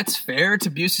think that's fair to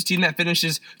Buse's team that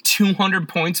finishes 200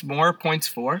 points more points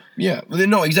for? Yeah,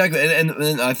 no, exactly,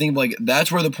 and I think, like,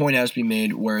 that's where the point has to be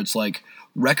made, where it's like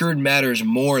record matters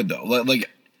more though. Like,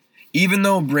 even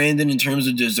though Brandon, in terms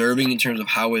of deserving, in terms of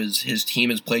how his team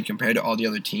has played compared to all the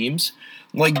other teams,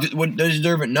 like, does he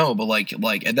deserve it? No, but like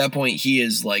at that point, he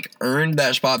has, like, earned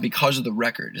that spot because of the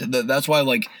record. That's why,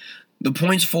 like, the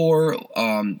points for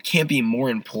can't be more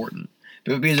important.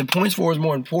 But because if points for is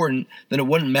more important, then it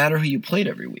wouldn't matter who you played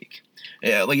every week.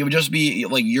 Yeah, like, it would just be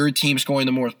like your team scoring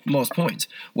the most points,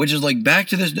 which is like back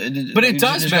to this. But it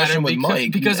does matter with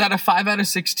Mike, because out of 5 out of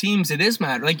 6 teams, it is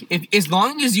matter. Like, as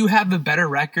long as you have a better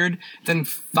record than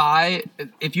 5,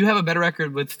 if you have a better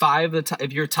record with 5,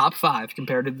 if you're top 5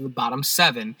 compared to the bottom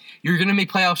 7, you're gonna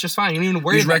make playoffs just fine. You don't even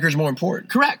worry. His record's more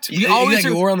important. Correct.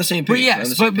 We're on the same page. But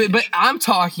yes, but I'm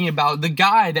talking about the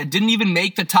guy that didn't even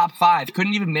make the top 5,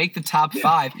 couldn't even make the top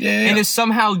 5, and is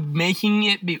somehow making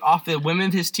it be off the whim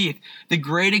of his teeth. The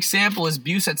great example is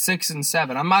Buse at 6 and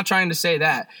 7. I'm not trying to say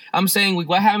that. I'm saying, like,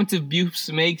 what happened to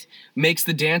Buse makes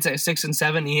the dance at 6 and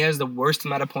 7, and he has the worst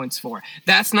amount of points for.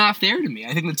 That's not fair to me.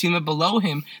 I think the team below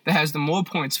him that has the more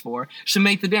points for should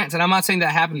make the dance. And I'm not saying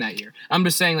that happened that year. I'm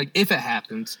just saying, like, if it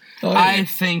happens, I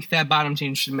think that bottom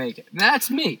team should make it.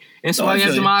 That's me. And so I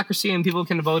have democracy, and people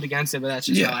can vote against it, but that's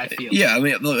just how I feel. Yeah, I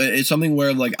mean, look, it's something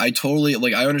where, like, I totally,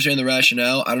 like, I understand the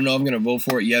rationale. I don't know if I'm going to vote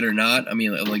for it yet or not. I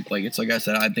mean, like it's like I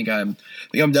said, I think I'm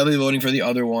definitely voting for the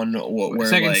other one. Where,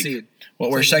 second seed.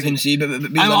 We're second seed.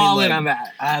 But I'm all in on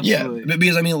that. Absolutely. Yeah,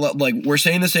 because, I mean, like, we're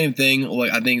saying the same thing.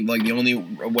 Like, I think, like, the only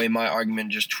way my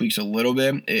argument just tweaks a little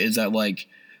bit is that, like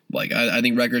I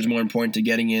think record's more important to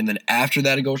getting in. Then after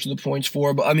that, it goes to the points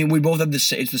for. But I mean, we both have it's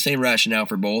the same rationale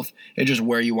for both. It's just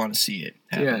where you want to see it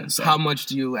happen. Yeah. So how much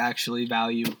do you actually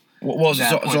value? Well,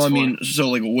 so I mean,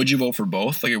 like, would you vote for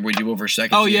both? Like, would you vote for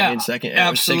second? Oh, yeah, and second,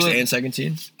 absolutely. 6th and second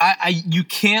seed. You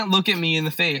can't look at me in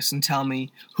the face and tell me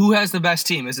who has the best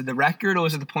team. Is it the record or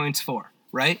is it the points for?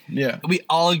 Right? Yeah. We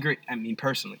all agree. I mean,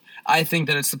 personally, I think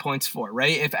that it's the points for.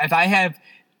 Right? If I have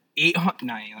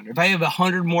 800, if I have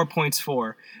 100 more points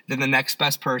for than the next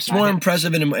best person, it's more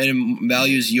impressive and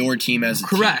values your team as a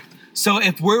correct. Team. So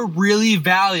if we're really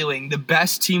valuing the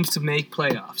best teams to make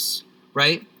playoffs,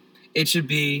 right? It should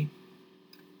be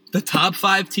the top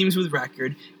 5 teams with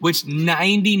record, which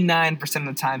 99% of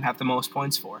the time have the most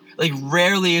points for. Like,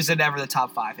 rarely is it ever the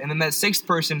top 5. And then that 6th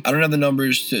person... I don't have the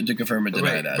numbers to confirm or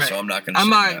deny that, so I'm not going to say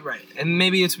that. Right. And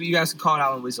maybe you guys can call it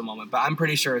out in a weasel moment, but I'm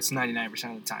pretty sure it's 99%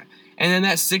 of the time. And then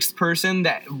that 6th person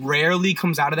that rarely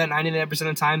comes out of that 99% of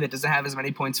the time that doesn't have as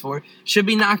many points for should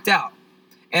be knocked out.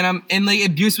 And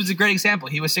like, Buse was a great example.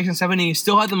 He was 6 and 7, and he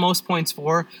still had the most points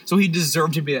for, so he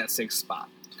deserved to be that 6th spot.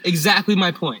 Exactly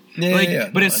my point.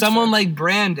 But it's someone like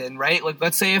Brandon, right? Like,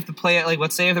 let's say if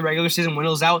the regular season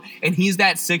dwindles out and he's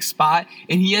that 6th spot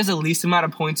and he has the least amount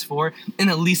of points for and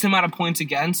the least amount of points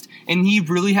against, and he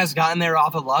really has gotten there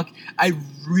off of luck, I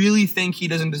really think he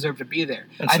doesn't deserve to be there.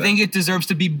 I think it deserves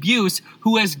to be Buse,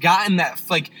 who has gotten that,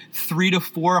 like, 3 to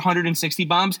 460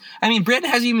 bombs. I mean, Brandon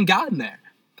hasn't even gotten there.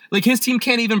 Like, his team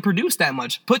can't even produce that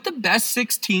much. Put the best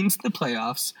 6 teams in the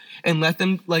playoffs and let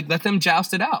them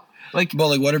joust it out. Like, But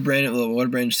like, what if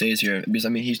Brandon stays here? Because I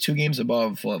mean, he's 2 games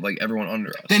above like everyone under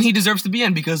us. then he deserves to be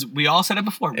in because we all said it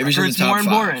before. If he's in the Record's top more 5.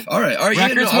 important. All right. Record's Yeah,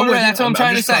 more with important. That's you. what I'm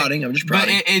trying to say. I'm just But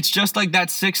prodding. it's just like that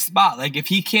 6th spot. Like if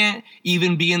he can't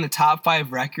even be in the top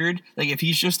 5 record, like if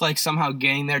he's just like somehow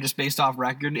getting there just based off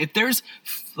record,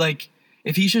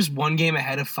 if he's just 1 game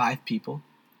ahead of 5 people,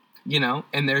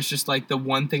 and there's just like the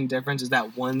one thing difference is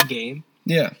that 1 game,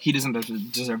 Yeah. he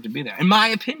doesn't deserve to be there, in my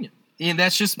opinion. Yeah,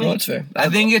 that's just me. No, that's fair. I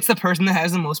think it's the person that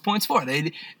has the most points for.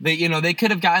 They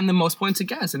could have gotten the most points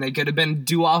against, and they could have been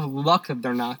due off luck that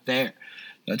they're not there.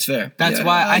 That's fair. That's Yeah,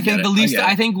 why I get think it. the least. get it.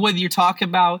 I think what you're talking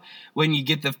about when you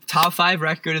get the top 5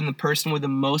 record and the person with the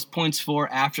most points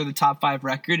for after the top 5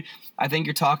 record, I think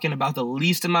you're talking about the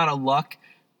least amount of luck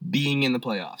being in the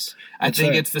playoffs. That's I think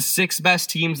right. it's the 6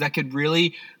 best teams that could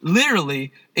really,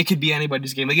 literally, it could be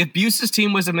anybody's game. Like if Buse's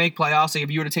team was to make playoffs, like if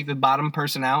you were to take the bottom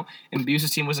person out and Buse's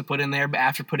team was to put in there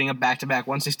after putting up back-to-back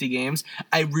 160 games,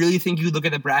 I really think you'd look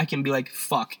at the bracket and be like,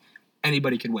 fuck,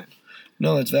 anybody could win.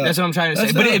 No, that's valid. That's what I'm trying to say.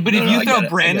 That's But valid. if No, you I get throw it.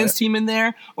 Brandon's team in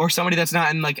there or somebody that's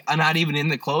not in not even in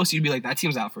the close, you'd be like, that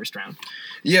team's out first round.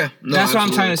 Yeah. No, That's what I'm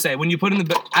absolutely. trying to say. When you put in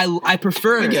I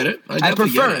prefer it. I get it. I I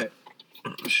definitely prefer get it.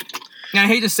 And I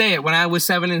hate to say it, when I was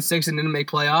 7-6 and didn't make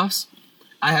playoffs,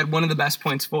 I had one of the best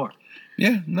points for.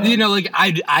 Yeah. No.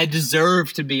 I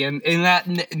deserve to be in that.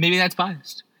 Maybe that's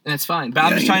biased, and that's fine. But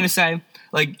I'm just trying to say,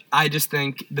 I just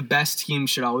think the best team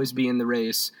should always be in the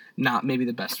race, not maybe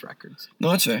the best records.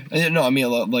 No, that's fair. No, I mean,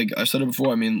 like I said it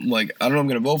before. I mean, like I don't know if I'm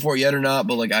gonna vote for it yet or not,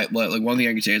 but like one thing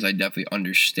I can say is I definitely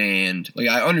understand. Like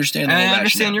I understand. And the whole I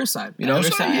understand rationale. your side. You know, I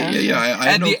understand. yeah. I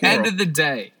At the end quarrel. of the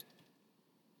day,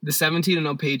 the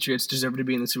 17-0 Patriots deserve to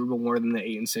be in the Super Bowl more than the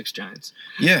 8-6 Giants.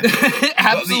 Yeah.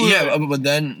 Absolutely. But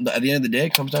then at the end of the day,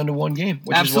 it comes down to 1 game,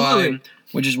 Absolutely.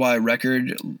 which is why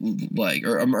record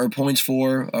or points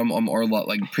for or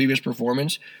like previous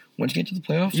performance. Once you get to the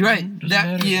playoffs, You're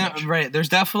right. Right. There's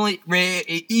definitely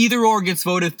either or gets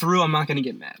voted through. I'm not going to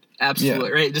get mad. Absolutely.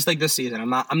 Yeah. Right. Just like this season,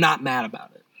 I'm not mad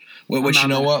about it. Which you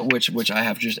know what? Which I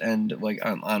have to just end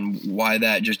on why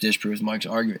that just disproves Mike's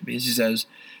argument because he says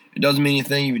it doesn't mean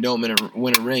anything if you don't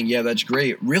win a ring. Yeah, that's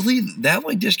great. Really, that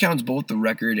discounts both the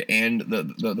record and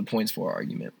the points for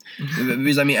argument.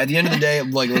 Because I mean, at the end of the day, the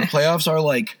playoffs are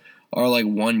like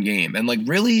 1 game, and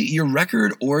really your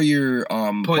record or your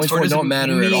points for don't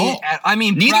matter at all. I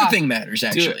mean, neither thing matters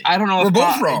actually. Dude, I don't know. We're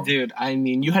both wrong, dude. I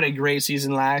mean, you had a great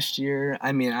season last year.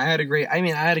 I had a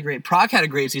great. Proc had a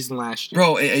great season last year,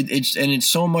 bro. It's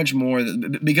so much more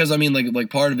because I mean, like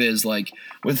part of it is like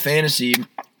with fantasy.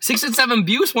 6 and 7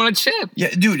 Buse won a chip. Yeah,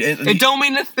 dude. It don't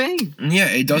mean a thing. Yeah,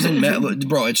 it doesn't matter,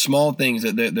 bro. It's small things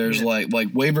that there's like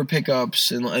waiver pickups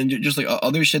and just like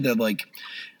other shit that like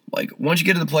once you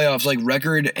get to the playoffs, like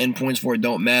record and points for it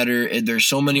don't matter. There's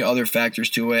so many other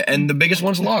factors to it, and the biggest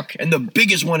one's luck. And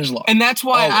that's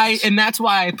why Always.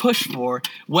 I push for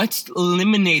let's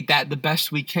eliminate that the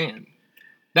best we can.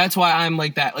 That's why I'm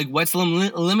like that. Like, let's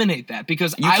eliminate that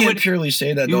because you can't purely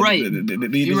say that. You're though, right.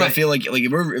 Because You're right. I feel like if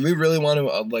we really want to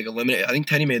eliminate, I think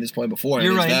Teddy made this point before, and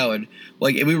You're it's right. valid.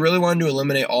 Like if we really wanted to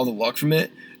eliminate all the luck from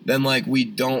it, then we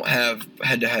don't have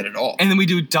head to head at all. And then we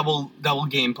do double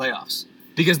game playoffs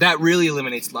because that really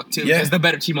eliminates luck too. Yeah. Because the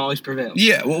better team always prevails.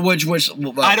 Yeah, which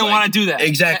I don't want to do that.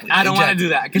 Exactly. I don't want to do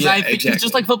that because I think exactly. it's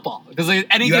just like football. Because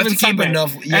any You have given to keep Sunday,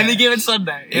 enough- yeah. any given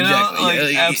Sunday, you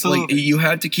Exactly. know, absolutely. you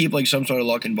have to keep some sort of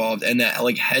luck involved in that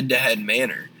head to head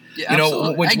manner. Yeah, you know,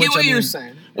 absolutely. I get what you're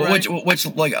saying. Right? Which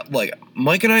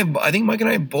Mike and I think Mike and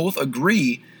I both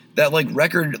agree that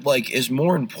record is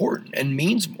more important and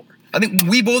means more. I think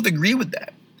we both agree with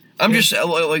that. I'm just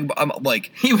I'm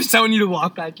like he was telling you to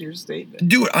walk back your statement,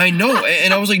 dude. I know,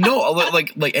 and I was like, no,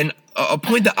 and a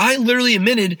point that I literally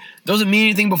admitted doesn't mean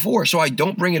anything before, so I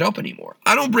don't bring it up anymore.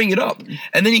 I don't bring it up,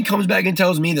 and then he comes back and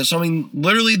tells me that something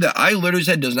that I literally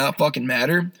said does not fucking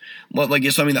matter.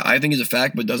 It's something that I think is a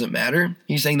fact but doesn't matter.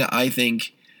 He's saying that I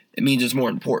think it means it's more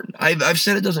important. I've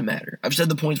said it doesn't matter. I've said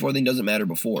the points for thing doesn't matter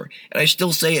before, and I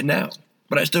still say it now.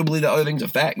 But I still believe that other thing's a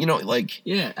fact. You know,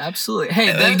 yeah, absolutely. Hey,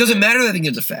 it doesn't matter that I think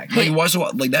it's a fact. Hey.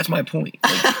 That's my point.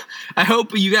 I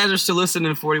hope you guys are still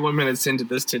listening 41 minutes into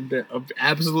this tidbit of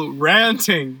absolute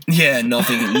ranting. Yeah,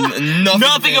 nothing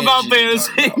about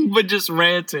fantasy, fantasy, but just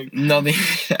ranting. Nothing.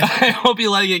 I hope you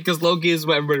like it because Loki is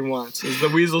what everybody wants. Is the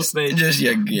Weasel stage. Just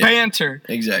Banter.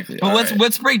 Exactly. But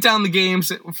let's break down the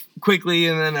games quickly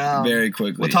and then very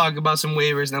quickly. we'll talk about some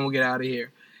waivers and then we'll get out of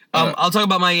here. I'll talk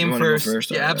about my game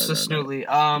first. Yeah, absolutely.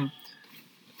 I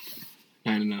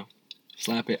don't know.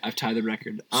 Slap it. I've tied the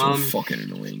record. So fucking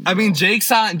annoying. I mean, Jake's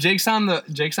on the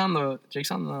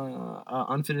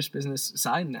unfinished business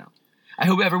side now. I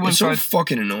hope everyone It's so starts.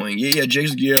 fucking annoying. Yeah,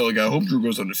 Jake's like, I hope Drew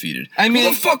goes undefeated. I mean, who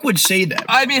the fuck would say that?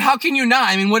 I mean, how can you not?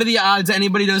 I mean, what are the odds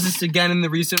anybody does this again in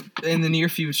the near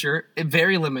future?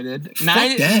 Very limited.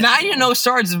 Nine 9-0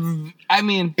 starts. I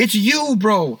mean, it's you,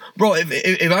 bro. Bro,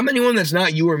 if I'm anyone that's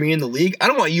not you or me in the league, I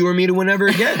don't want you or me to win ever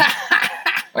again.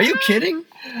 Are you kidding?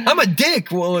 I'm a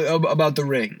dick about the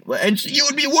ring, and you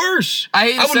would be worse.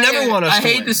 I would never want us. I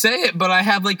hate to say it, but I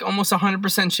have like almost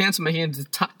 100% chance of making it to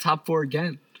top 4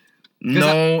 again.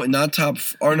 No, not top.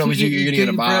 Or no, because you're gonna get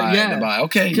a bye. Yeah.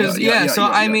 Okay. So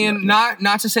I mean, not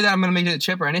to say that I'm gonna make it a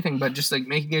chip or anything, but just like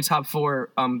making it top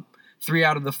 4. 3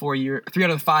 out of the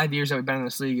 5 years that we've been in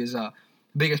this league is a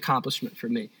big accomplishment for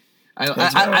me.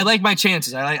 I like my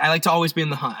chances. I like to always be in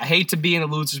the hunt. I hate to be in a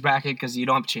loser's bracket because you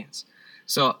don't have a chance.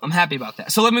 So I'm happy about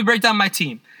that. So let me break down my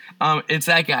team. It's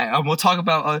that guy. We'll talk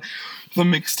about the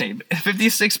mixtape.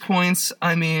 56 points.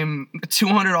 I mean,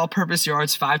 200 all-purpose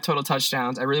yards, 5 total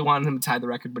touchdowns. I really wanted him to tie the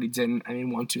record, but he didn't. I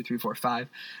mean, 1, 2, 3, 4, 5.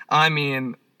 I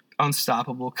mean,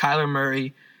 unstoppable. Kyler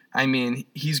Murray. I mean,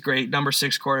 he's great. Number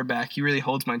 6 quarterback. He really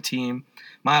holds my team.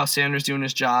 Miles Sanders doing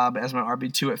his job as my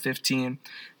RB2 at 15.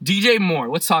 DJ Moore.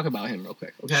 Let's talk about him real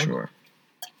quick, okay? Sure.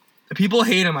 People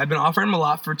hate him. I've been offering him a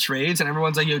lot for trades, and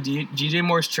everyone's like, yo, DJ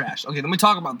Moore's trash. Okay, let me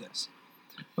talk about this.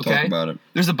 Okay? Talk about it.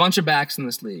 There's a bunch of backs in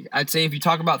this league. I'd say if you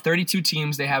talk about 32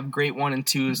 teams, they have great 1 and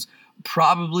 2s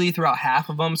probably throughout half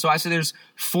of them. So I say there's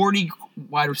 40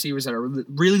 wide receivers that are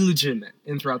really legitimate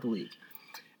in throughout the league.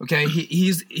 Okay,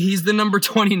 he's the number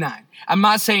 29. I'm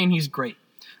not saying he's great,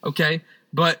 okay?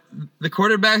 But the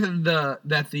quarterback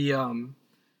that the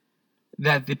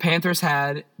Panthers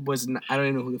had was I don't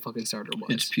even know who the fucking starter was.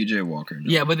 It's PJ Walker. No.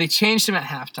 Yeah, but they changed him at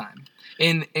halftime.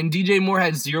 And DJ Moore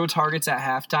had 0 targets at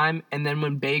halftime, and then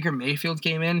when Baker Mayfield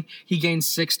came in, he gained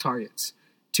 6 targets,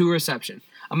 2 reception.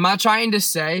 I'm not trying to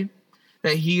say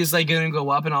that he is like going to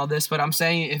go up and all this, but I'm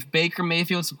saying if Baker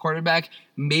Mayfield's the quarterback,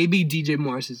 maybe DJ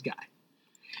Moore is his guy.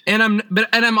 And I'm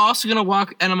also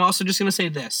just gonna say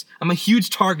this. I'm a huge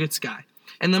targets guy.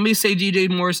 And let me say DJ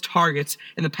Moore's targets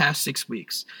in the past 6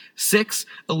 weeks. 6,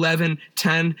 11,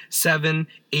 10, 7,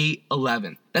 8,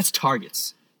 11. That's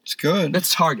targets. It's good.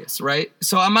 That's targets, right?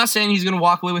 So I'm not saying he's going to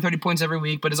walk away with 30 points every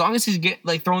week, but as long as he's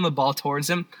throwing the ball towards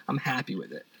him, I'm happy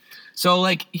with it. So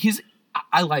like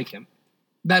I like him.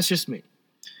 That's just me.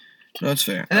 No, that's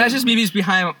fair. And that's just me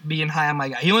being high on my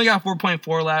guy. He only got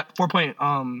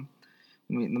 4.4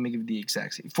 let me give you the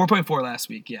exact 4.4 last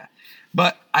week, yeah.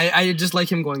 But I just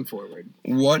like him going forward.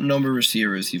 What number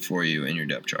receiver is he for you in your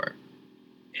depth chart?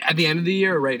 At the end of the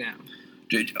year or right now?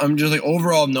 Dude, I'm just like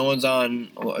overall, no one's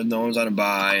on a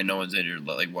bye, and no one's injured.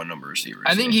 Like what number receiver?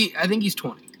 I think he's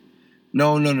 20.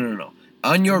 No.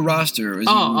 On your roster, is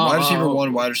he wide receiver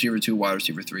 1, wide receiver 2, wide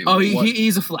receiver 3? Oh,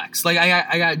 he's a flex. Like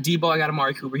I got Debo, I got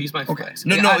Amari Cooper. He's my flex. Okay. That's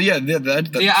fair.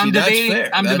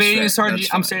 I'm debating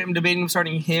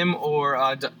starting him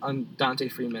or Dante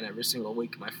Freeman every single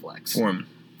week. My flex. Foreman.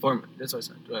 That's what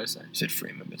I said. You said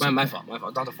Freeman. My fault.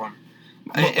 Dante Foreman.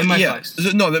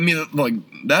 Flex. No, I mean, like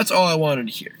that's all I wanted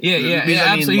to hear. Yeah,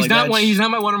 absolutely. He's not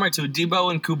my 1 or my 2.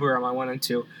 Debo and Cooper are my 1 and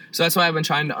 2. So that's why I've been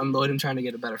trying to unload him, trying to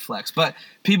get a better flex. But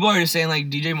people are just saying like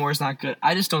DJ Moore's not good.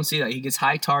 I just don't see that. He gets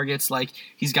high targets. Like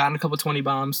he's gotten a couple 20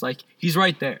 bombs. Like he's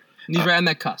right there. He's right on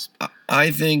that cusp.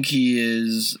 I think he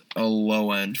is a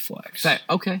low end flex.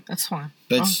 Okay, that's fine.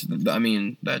 I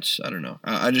don't know.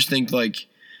 I just think like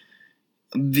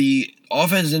the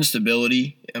offense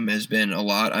instability has been a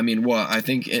lot. I mean, I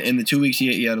think in the 2 weeks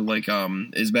he had like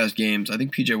his best games. I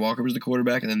think PJ Walker was the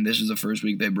quarterback, and then this is the first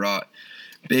week they brought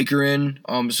Baker in.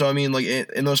 So I mean, like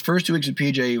in those first 2 weeks with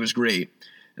PJ, he was great,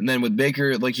 and then with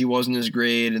Baker, like he wasn't as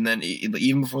great, and then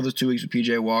even before those 2 weeks with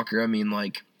PJ Walker, I mean,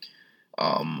 like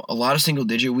a lot of single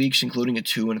digit weeks, including a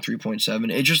 2 and a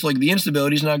 3.7. It's just like the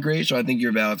instability is not great, so I think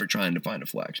you're valid for trying to find a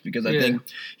flex because I think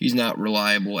he's not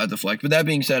reliable at the flex. But that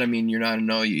being said, I mean, you're not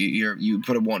you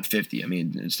put a 150. I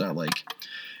mean, it's not like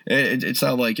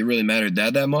it really mattered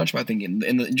that much. But I think in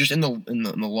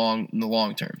the long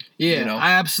term, you know?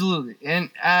 I absolutely. And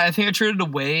I think I traded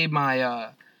away my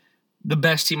the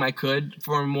best team I could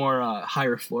for a more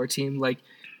higher floor team. Like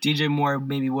DJ Moore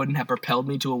maybe wouldn't have propelled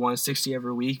me to a 160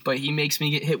 every week, but he makes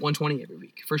me hit 120 every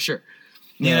week for sure.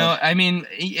 You know, I mean,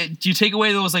 do you take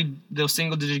away those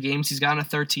single digit games? He's gotten a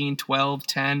 13, 12,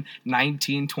 10,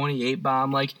 19, 28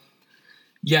 bomb. Like,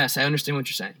 yes, I understand what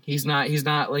you're saying. He's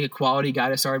not like a quality guy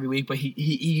to start every week, but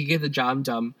he can get the job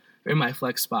done in my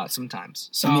flex spot sometimes.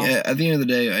 So I mean, at the end of the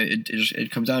day,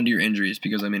 it comes down to your injuries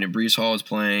because I mean, if Brees Hall is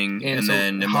playing, and so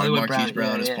then Marquise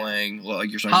Brown is yeah. playing, like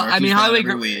you're saying, Marquise Brown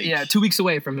Hollywood, every week. yeah, 2 weeks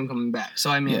away from him coming back.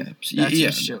 So I mean, that's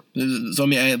just true. So I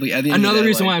mean, at the end another of the day,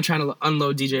 reason why I'm trying to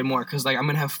unload DJ Moore because like I'm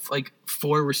gonna have like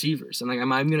 4 receivers and like I'm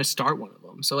not even gonna start one of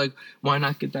them. So like, why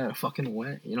not get that fucking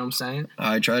away? You know what I'm saying?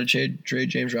 I try to trade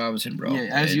James Robinson, bro.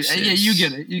 Yeah, you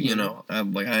get it. You know,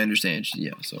 like I understand.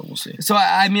 Yeah, so we'll see. So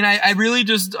I mean, I really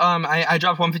just I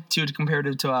dropped 152 to compare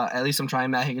it to at least I'm trying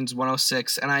Matt Higgins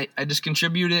 106, and I just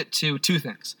contribute it to 2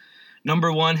 things.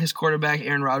 Number one, his quarterback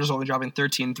Aaron Rodgers only dropping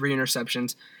 13, 3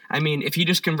 interceptions. I mean, if he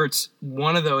just converts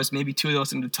one of those, maybe 2 of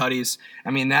those into tutties,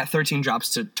 I mean that 13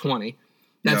 drops to 20.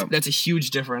 That's a huge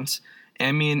difference.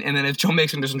 I mean, and then if Joe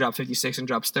Mixon doesn't drop 56 and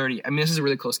drops 30, I mean, this is a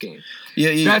really close game.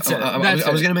 Yeah. That's it. I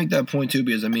was going to make that point, too,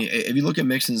 because, I mean, if you look at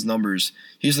Mixon's numbers,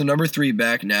 he's the number 3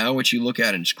 back now, which you look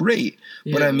at and it's great.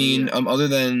 But, I mean, other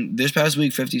than this past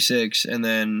week, 56, and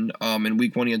then in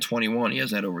week 1 he had 21, he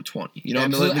hasn't had over 20. You know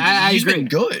what I mean? He's been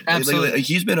good. Absolutely.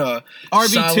 He's been a RB2,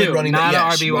 solid running back.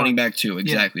 not RB1. Running back 2,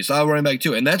 exactly. Yeah. Solid running back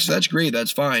 2. And that's great.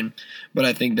 That's fine. But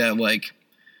I think that, like,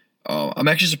 I'm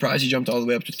actually surprised he jumped all the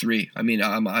way up to 3. I mean,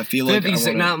 I feel like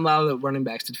 56. Not a lot of running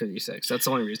backs did 56. That's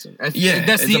the only reason. That's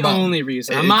the only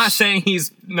reason. I'm not saying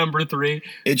he's number 3.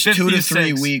 It's 2 to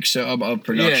 3 weeks of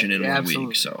production in 1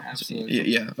 week. So absolutely.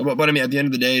 Yeah. But I mean, at the end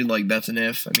of the day, like that's an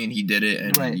if. I mean, he did it,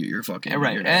 and you're fucking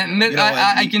right. You're and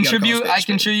I contribute. I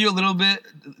contribute a little bit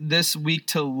this week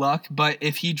to luck. But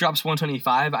if he drops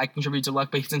 125, I contribute to luck.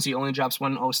 But since he only drops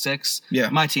 106,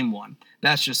 my team won.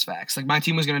 That's just facts. Like, my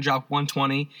team was going to drop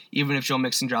 120, even if Joe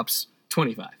Mixon drops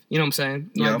 25. You know what I'm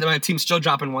saying? Yeah. My team's still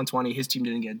dropping 120. His team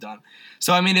didn't get done.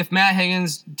 So, I mean, if Matt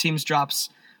Higgins' team drops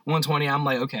 120, I'm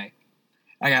like, okay,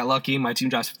 I got lucky. My team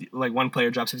drops, like, one player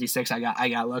drops 56. I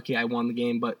got lucky. I won the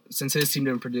game. But since his team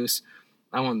didn't produce,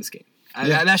 I won this game.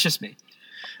 That's just me.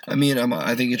 I mean,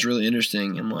 I think it's really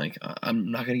interesting, and, like,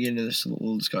 I'm not going to get into this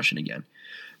little discussion again.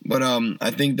 But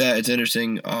I think that it's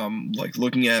interesting, like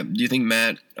looking at, do you think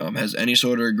Matt has any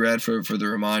sort of regret for the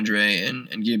Ramondre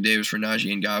and Gabe Davis for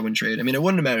Najee and Godwin trade? I mean, it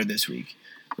wouldn't have mattered this week.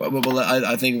 But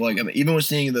I think, like, I mean, even with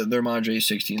seeing the Ramondre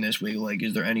 16 this week, like,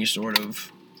 is there any sort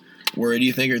of worry, do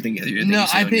you think, or think No,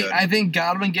 I think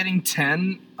Godwin getting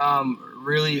 10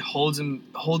 really holds him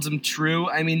true.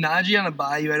 I mean, Najee on a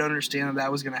bye, I don't understand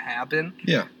that was going to happen.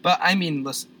 Yeah. But, I mean,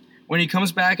 listen, when he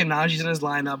comes back and Najee's in his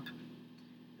lineup,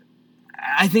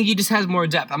 I think he just has more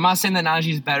depth. I'm not saying that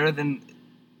Najee's better than.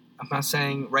 I'm not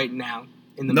saying right now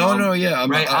in the moment. No, yeah. I'm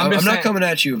not coming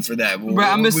at you for that. We've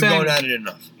gone at it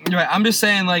enough. Right. I'm just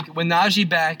saying, like, when Najee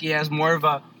back, he has more of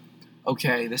a,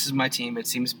 okay, this is my team. It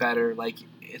seems better. Like,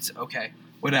 it's okay,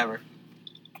 whatever.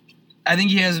 I think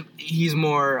he's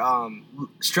more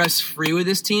stress free with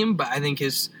his team, but I think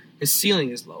his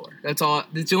ceiling is lower. That's all.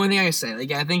 That's the only thing I can say.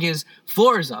 Like, I think his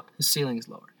floor is up. His ceiling is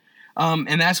lower.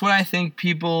 And that's what I think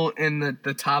people in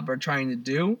the top are trying to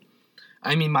do.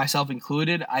 I mean, myself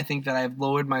included. I think that I've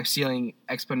lowered my ceiling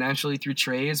exponentially through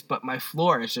trades, but my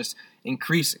floor is just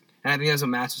increasing. And I think that's what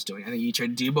Matt's was doing. I think you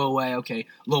trade Debo away, okay,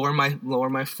 lower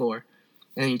my floor,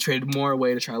 and then you traded more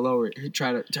away to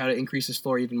try to increase his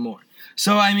floor even more.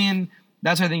 So I mean,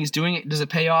 that's what I think he's doing. Does it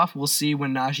pay off? We'll see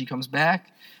when Najee comes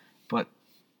back, but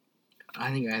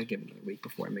I think I gotta give him a week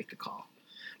before I make the call.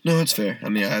 No, that's fair. I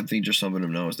mean, I think just someone who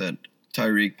knows that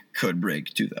Tyreek could break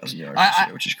 2,000 yards this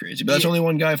year, which is crazy. But that's only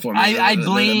one guy for me. I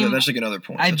blame. That's like another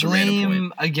point. I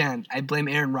blame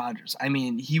Aaron Rodgers. I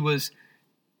mean, he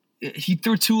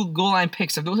threw 2 goal line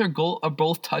picks. If those are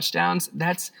both touchdowns,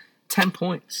 that's 10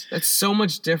 points. That's so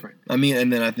much different. I mean,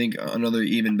 and then I think another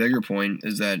even bigger point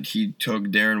is that he took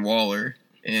Darren Waller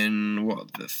in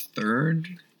the third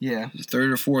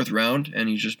or fourth round, and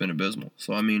he's just been abysmal.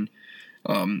 So I mean.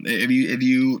 If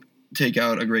you take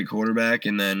out a great quarterback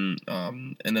and then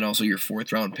also your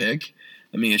 4th round pick,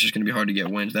 I mean, it's just going to be hard to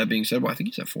get wins. That being said, I think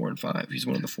he's at 4 and 5. He's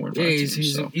one of the 4 and 5 teams.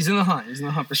 He's in the hunt. He's in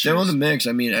the hunt for sure. Still in the mix.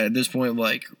 I mean, at this point,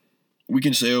 like, we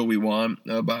can say what we want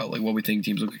about like what we think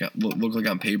teams look like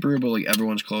on paper, but like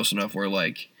everyone's close enough where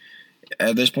like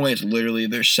at this point it's literally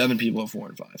there's 7 people at 4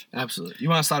 and 5. Absolutely. You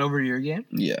want to slide over to your game?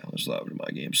 Yeah, let's slide over to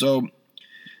my game. So.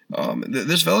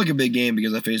 This felt like a big game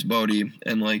because I faced Bodie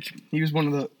and like he was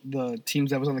one of the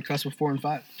teams that was on the cusp of 4 and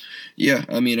 5. Yeah,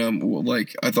 I mean,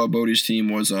 like I thought Bodie's team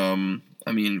was one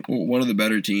of the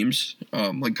better teams.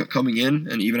 Like coming in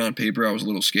and even on paper, I was a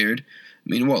little scared. I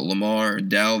mean, Lamar,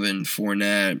 Dalvin,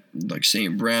 Fournette, like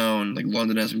St. Brown, like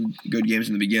London has some good games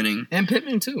in the beginning, and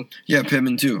Pittman too. Yeah,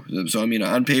 Pittman too. So I mean,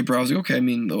 on paper, I was like, okay. I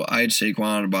mean, I had Saquon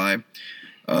on a bye.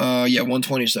 Yeah,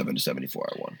 127-74.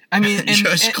 I won. I mean,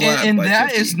 and by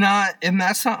that 50. is not, and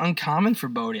that's not uncommon for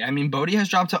Bodie. I mean, Bodie has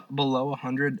dropped to below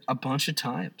 100 a bunch of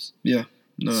times. Yeah,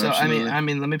 no, So absolutely. I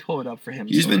mean, let me pull it up for him.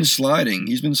 He's been sliding.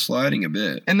 He's been sliding a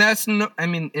bit. and that's no. I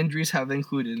mean, injuries have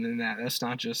included in that. That's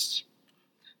not just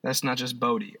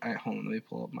Bodie. All right, hold on. Let me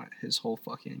pull up his whole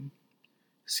fucking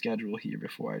schedule here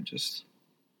before I just.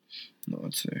 No,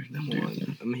 it's fair. Hold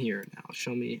on. I'm here now.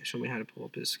 Show me how to pull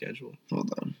up his schedule.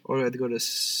 Hold on. Or do I have to go to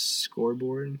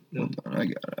scoreboard? No. Hold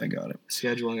on. I got it.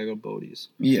 Schedule. I gotta go Bodie's.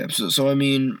 Yeah. So I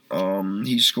mean,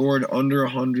 he scored under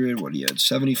 100. What he had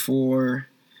 74.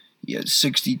 He had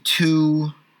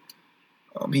 62.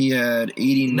 He had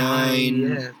 89.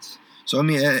 Yeah. So I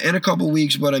mean, in a couple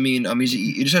weeks, but I mean,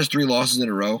 he just has 3 losses in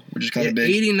a row, which is kind of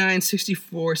big. 89,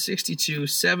 64, 62,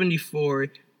 74.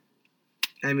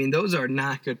 I mean, those are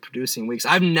not good producing weeks.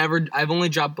 I've only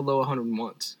dropped below 100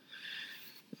 once.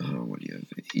 What do you have?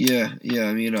 Yeah.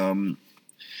 I mean,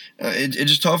 it's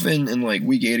just tough in like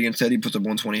week 8 against Teddy puts up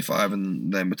 125,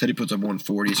 and then Teddy puts up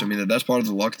 140. So I mean, that's part of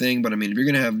the luck thing. But I mean, if you're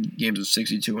gonna have games of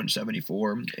 62 and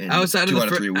 74, and outside two of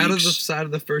out of 3 weeks, out of the side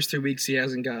of the first 3 weeks, he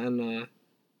hasn't gotten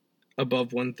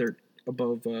above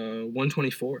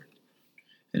 124.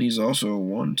 And he's also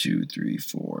 1, 2, 3,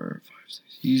 4, 5, 6.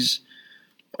 He's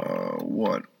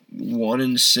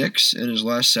 1-6 in his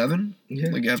last 7. Yeah.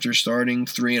 Like after starting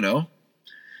 3-0.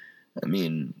 I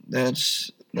mean,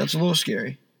 that's a little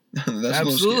scary. That's Absolutely,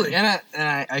 a little scary.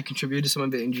 and I contributed to some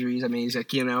of the injuries. I mean, he's got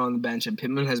Keenan Allen on the bench, and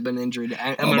Pittman has been injured.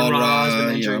 Amon-Ra has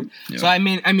been injured. Yeah. So I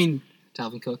mean,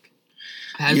 Dalvin Cook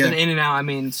has been in and out. I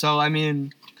mean,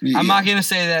 I'm not gonna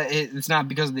say that it's not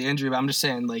because of the injury, but I'm just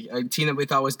saying like a team that we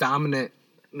thought was dominant.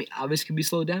 I mean, obviously could be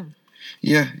slowed down.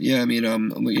 Yeah. I mean,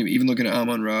 even looking at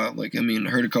Amon-Ra,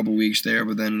 hurt a couple weeks there,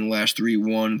 but then in the last 3,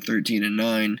 1, 13, and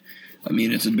 9. I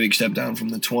mean, it's a big step down from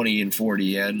the 20 and 40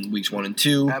 he had in weeks 1 and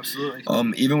 2. Absolutely.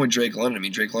 Even with Drake London, I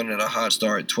mean, Drake London had a hot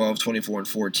start at 12, 24, and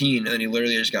 14, and then he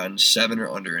literally has gotten 7 or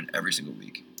under in every single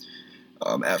week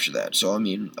after that. So, I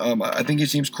mean, I think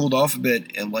his team's cooled off a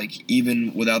bit, and,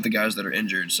 even without the guys that are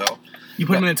injured. So, you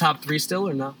put him in the top 3 still,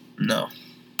 or no? No.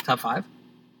 Top 5?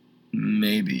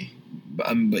 Maybe.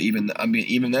 But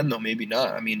even then, though, maybe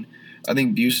not. I mean, I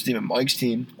think Buse's team and Mike's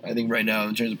team, I think right now,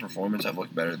 in terms of performance, have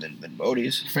looked better than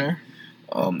Bodie's. Fair.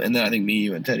 And then I think me,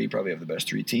 you, and Teddy probably have the best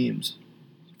 3 teams.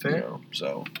 Fair. You know?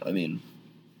 So, I mean,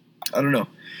 I don't know.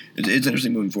 It's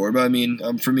interesting moving forward. But, I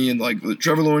mean, for me, and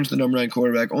Trevor Lawrence, the number 9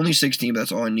 quarterback, only 16, but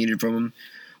that's all I needed from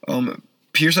him.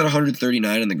 Pierce had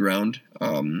 139 on the ground.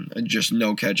 Just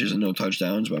no catches and no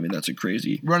touchdowns. But, I mean, that's a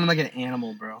crazy. Running like an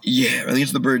animal, bro. Yeah, I think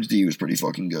it's the Birds D was pretty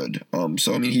fucking good.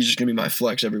 So, I mean, he's just going to be my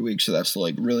flex every week. So, that's,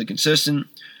 really consistent.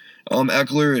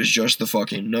 Eckler is just the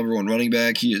fucking number 1 running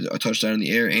back. He had a touchdown in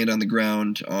the air and on the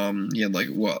ground. He had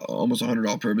almost 100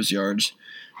 all-purpose yards.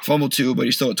 Fumbled 2, but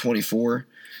he's still at 24.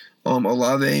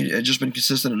 Olave had just been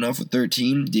consistent enough with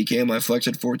 13. DK on my flex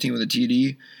at 14 with a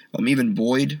TD. Even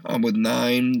Boyd with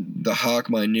 9. The Hawk,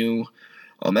 my new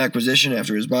acquisition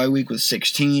after his bye week, with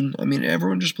 16. I mean,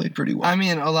 everyone just played pretty well. I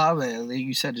mean, Olave, like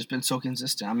you said, just been so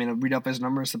consistent. I mean, I read up his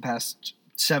numbers the past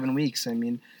 7 weeks. I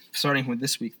mean, starting with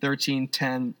this week, 13,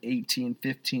 10, 18,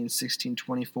 15, 16,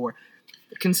 24.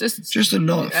 Consistency. Just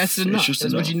enough. That's enough.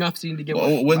 That's enough you need to get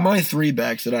with my 3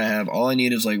 backs that I have, all I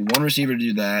need is 1 receiver to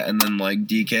do that, and then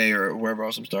DK or whoever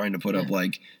else I'm starting to put up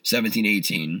 17,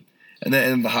 18. And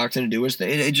then the Hawks to do his thing.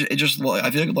 It just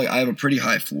I feel like I have a pretty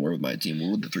high floor with my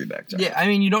team with the 3 backs. Yeah, I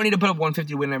mean, you don't need to put up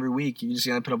 150 to win every week. You just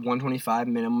got to put up 125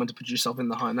 minimum to put yourself in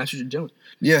the hunt. And that's what you're doing.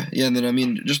 Yeah, and then I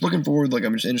mean, just looking forward,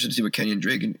 I'm just interested to see what Kenyon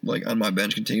Drake on my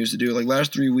bench continues to do.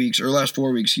 Last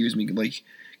 4 weeks, excuse me,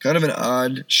 kind of an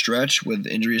odd stretch with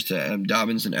injuries to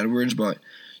Dobbins and Edwards, but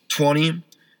 20.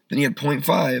 Then he had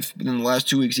 0.5, but then the last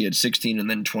 2 weeks he had 16 and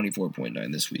then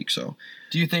 24.9 this week. So,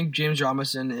 do you think James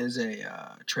Robinson is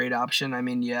a trade option? I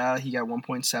mean, yeah, he got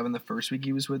 1.7 the first week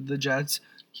he was with the Jets.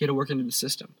 He had to work into the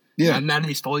system. Yeah. Now that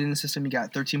he's fully in the system, he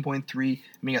got 13.3. I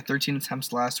mean, he got 13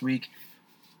 attempts last week.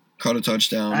 Caught a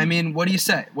touchdown. I mean, what do you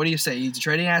say? He's a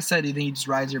trading asset? Do you think he just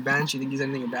rides your bench? Do you think he's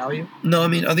anything of value? No, I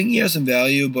mean, I think he has some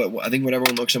value, but I think when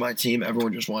everyone looks at my team,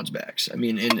 everyone just wants backs. I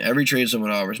mean, in every trade someone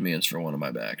offers me, it's for one of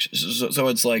my backs. So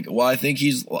it's I think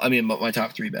my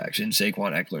top 3 backs in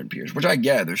Saquon, Eckler, and Pierce, which I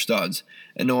get, they're studs,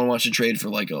 and no one wants to trade for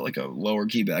a lower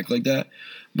key back like that.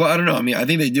 But I don't know. I mean, I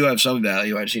think they do have some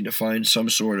value. I just need to find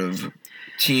some sort of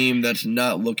team that's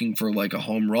not looking for a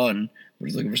home run. We're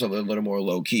just looking for something a little more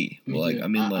low key. I'm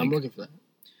looking for that.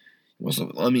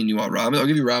 I mean, you want Robinson? I'll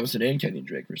give you Robinson and Kenyon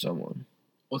Drake for someone.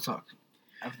 We'll talk.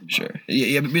 After the Sure.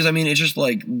 Yeah, because I mean, it's just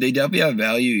they definitely have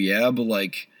value, yeah, but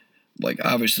like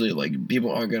obviously like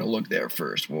people aren't gonna look there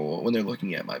first when they're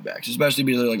looking at my backs, especially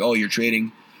because they're like, oh, you're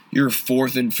trading your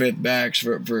fourth and fifth backs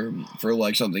for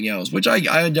like something else, which I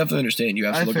definitely understand. You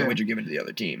have to look at what you're giving to the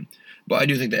other team, but I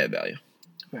do think they have value.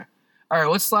 Okay. All right,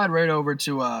 let's slide right over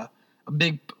to a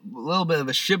little bit of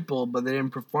a shit bowl, but they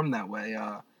didn't perform that way.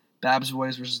 Babs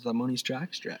Boys versus the Mooney's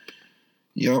Track Strap.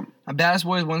 Yep. Babs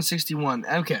Boys 161.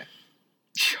 Okay.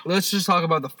 Let's just talk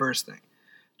about the first thing.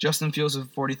 Justin Fields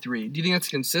with 43. Do you think that's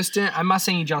consistent? I'm not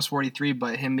saying he jumps 43,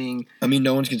 but him being... I mean,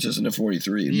 no one's consistent at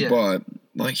 43, but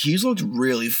like he's looked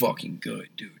really fucking good,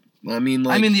 dude. I mean,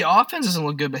 the offense doesn't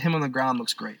look good, but him on the ground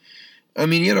looks great. I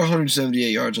mean, he had 178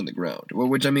 yards on the ground,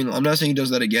 which, I mean, I'm not saying he does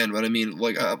that again, but I mean,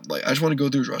 I just want to go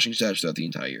through his rushing stats throughout the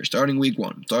entire year. Starting week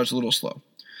 1, starts a little slow.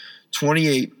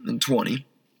 28 and 20,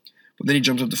 but then he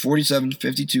jumps up to 47,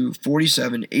 52,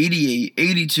 47, 88,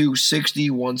 82, 60,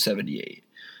 178.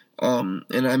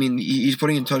 And I mean, he's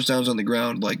putting in touchdowns on the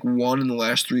ground, like 1 in the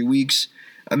last 3 weeks.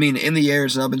 I mean, in the air,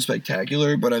 it's not been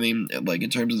spectacular, but I mean, like in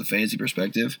terms of the fantasy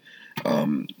perspective,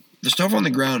 the stuff on the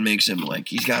ground makes him like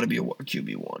he's got to be a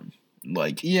QB1.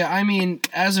 Like, yeah, I mean,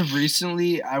 as of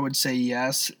recently, I would say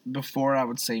yes. Before, I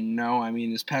would say no. I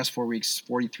mean, his past 4 weeks,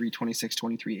 43, 26,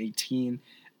 23, 18.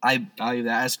 I value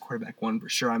that as quarterback 1 for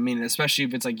sure. I mean, especially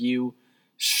if it's like you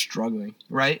struggling,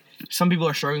 right? Some people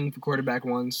are struggling for quarterback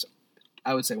 1s.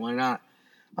 I would say, why not?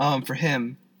 For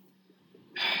him,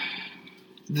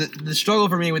 the struggle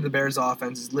for me with the Bears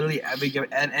offense is literally at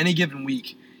any given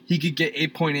week, he could get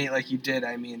 8.8 like he did.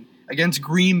 I mean, against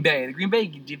Green Bay. The Green Bay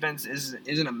defense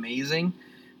isn't amazing,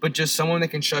 but just someone that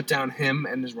can shut down him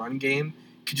and his run game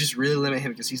could just really limit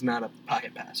him because he's not a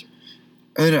pocket passer.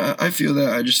 I feel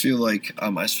that. I just feel like,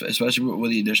 especially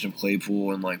with the addition of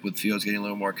Claypool and like with Fields getting a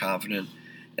little more confident,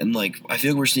 and like I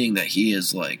feel like we're seeing that he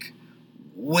is like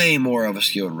way more of a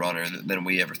skilled runner than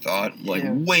we ever thought. Like,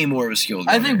 way more of a skilled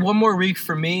runner. I think one more week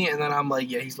for me, and then I'm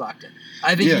like, yeah, he's locked in.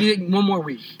 I think you need one more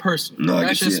week, personally. No,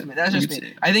 that's just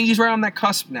me. I think he's right on that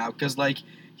cusp now, because, like,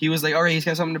 he was like, all right, he's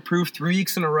got something to prove 3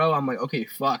 weeks in a row. I'm like, okay,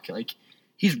 fuck. Like,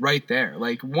 he's right there.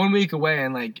 Like, 1 week away,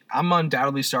 and, like, I'm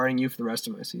undoubtedly starting you for the rest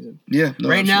of my season. Yeah, no,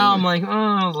 right now, I'm like,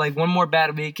 oh, like, one more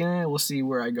bad week, we'll see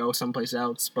where I go someplace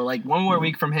else. But, like, one more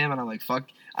week from him, and I'm like, fuck.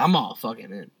 I'm all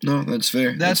fucking in. No, that's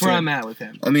fair. That's where I'm at with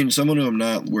him. I mean, someone who I'm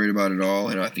not worried about at all,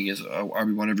 and I think is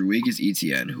RB1 every week is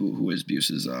ETN, who is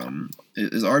Buse's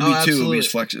is RB2. He's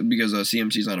flex because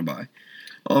CMC's on a bye.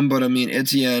 But I mean,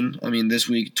 Etienne. I mean, this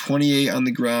week 28 on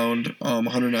the ground,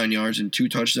 109 yards and 2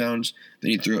 touchdowns.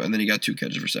 Then he threw, and then he got 2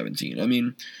 catches for 17. I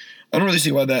mean, I don't really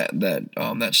see why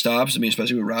that stops. I mean,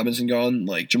 especially with Robinson gone,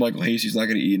 like JaMycal Hasty's not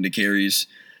going to eat into carries.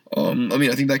 I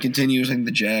mean, I think that continues. I think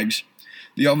the Jags.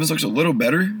 The offense looks a little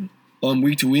better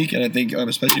week to week, and I think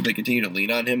especially if they continue to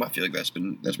lean on him, I feel like that's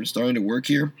been starting to work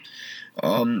here.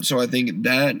 So I think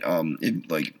that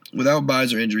like without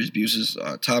buys or injuries, Buse's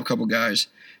top couple guys,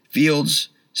 Fields,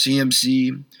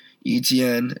 CMC,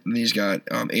 ETN, and he's got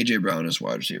AJ Brown as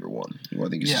wide receiver 1, who I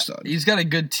think is a stud. He's got a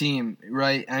good team,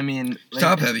 right? I mean, like,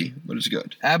 top heavy, but it's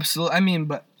good. Absolutely.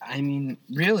 I mean,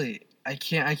 really, I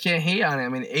can't hate on it. I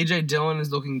mean, AJ Dillon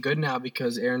is looking good now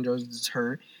because Aaron Jones is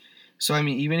hurt. So, I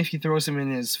mean, even if he throws him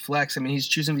in his flex, I mean, he's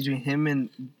choosing between him and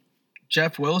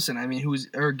Jeff Wilson,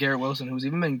 or Garrett Wilson, who's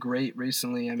even been great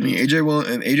recently. I mean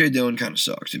AJ Dillon kind of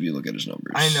sucks if you look at his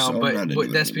numbers. I know, so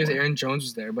but that's because Aaron Jones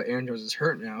was there, but Aaron Jones is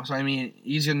hurt now. So, I mean,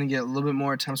 he's going to get a little bit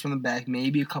more attempts from the back,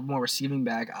 maybe a couple more receiving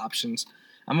back options.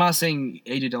 I'm not saying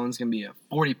AJ Dillon's going to be a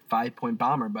 45-point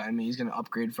bomber, but, I mean, he's going to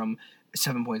upgrade from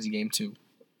 7 points a game to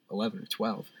 11 or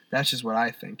 12. That's just what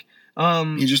I think.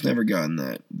 He's just never gotten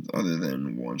that other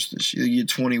than once this year. You had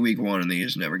 20 week 1, and then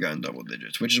he's never gotten double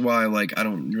digits, which is why I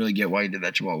don't really get why he did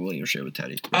that Jamal Williams shit with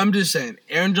Teddy. I'm just saying,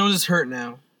 Aaron Jones is hurt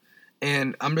now,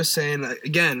 and I'm just saying,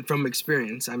 again, from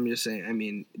experience, I'm just saying, I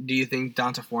mean, do you think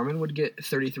Donta Foreman would get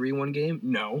 33 one game?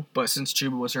 No, but since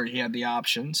Chuba was hurt, he had the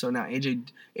option, so now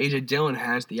AJ Dillon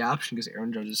has the option because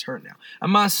Aaron Jones is hurt now.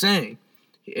 I'm not saying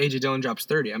AJ Dillon drops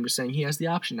 30. I'm just saying he has the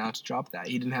option now to drop that.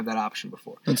 He didn't have that option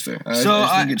before. That's fair. I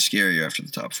just think it's scarier after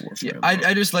the top 4 for him.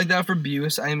 I just like that for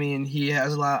Buse. I mean, he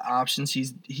has a lot of options.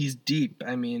 He's deep.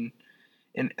 I mean,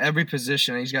 in every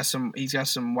position, he's got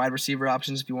some wide receiver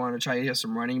options if you want to try. He has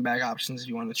some running back options if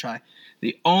you want to try.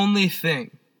 The only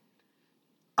thing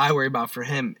I worry about for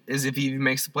him is if he even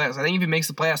makes the playoffs. I think if he makes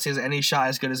the playoffs, he has any shot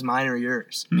as good as mine or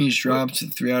yours. I mean, he's dropped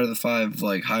 3 out of the 5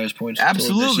 like highest points.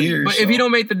 Absolutely, this year, but if you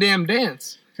don't make the damn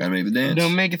dance. Gotta make the dance.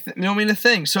 Don't mean a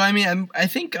thing. So I mean, I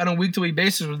think on a week-to-week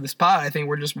basis with this pod, I think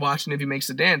we're just watching if he makes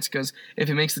the dance. Because if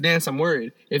he makes the dance, I'm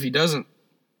worried. If he doesn't,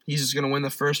 he's just gonna win the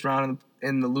first round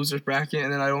in the losers bracket,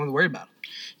 and then I don't have to worry about him.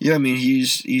 Yeah, I mean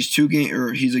he's he's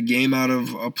a game out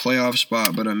of a playoff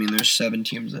spot, but I mean there's 7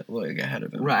 teams that like ahead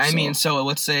of him. Right. So. I mean, so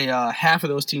let's say half of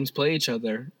those teams play each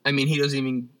other. I mean,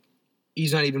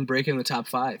 he's not even breaking the top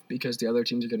 5 because the other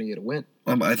teams are going to get a win.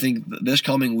 I think this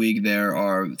coming week there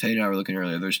are Teddy and I were looking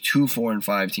earlier. There's 2 4 and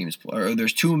 5 teams, or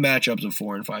there's 2 matchups of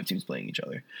 4 and 5 teams playing each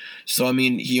other. So I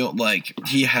mean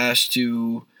he has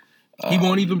to. He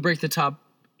won't even break the top.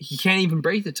 He can't even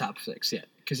break the top 6 yet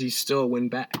because he's still a win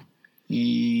back.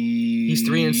 He's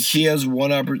 3 and. He has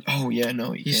one opportunity. Oh yeah,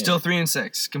 no, he's still 3 and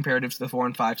 6 comparative to the 4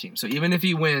 and 5 teams. So even if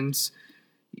he wins,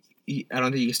 I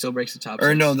don't think he still breaks the top 6.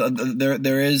 Or no,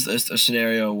 there is a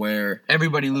scenario where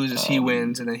everybody loses, he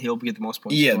wins, and then he'll get the most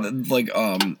points. Yeah, like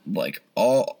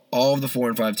all of the 4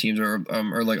 and 5 teams or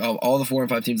like all the 4 and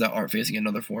 5 teams that aren't facing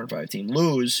another 4 and 5 team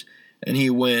lose, and he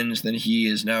wins, then he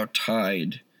is now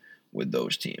tied with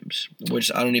those teams. Which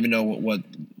I don't even know what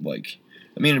like.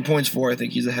 I mean, in points 4, I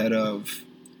think he's ahead of.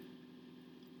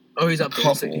 Oh, he's up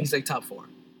there. He's like top 4.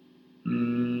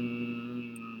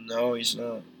 No, he's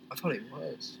not. I thought he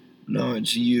was. No,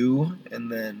 it's you, and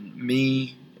then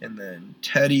me, and then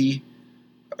Teddy.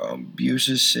 Buse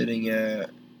is sitting at.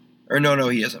 Or no,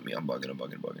 he isn't me. I'm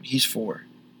bugging. He's 4.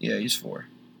 Yeah, he's 4.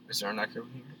 Is there a knocker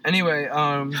here?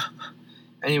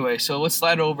 Anyway, so let's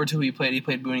slide over to who he played. He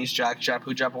played Booney's Josh Japp,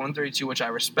 who dropped 132, which I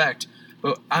respect.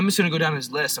 But I'm just going to go down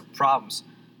his list of problems.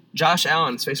 Josh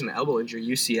Allen's facing an elbow injury,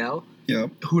 UCL.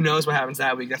 Yep. Who knows what happens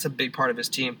that week? That's a big part of his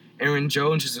team. Aaron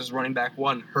Jones is his running back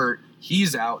 1, hurt.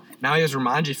 He's out. Now he has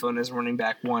Ramondre filling as running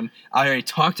back 1. I already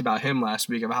talked about him last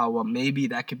week of how, well, maybe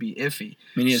that could be iffy.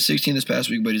 I mean, he had 16 this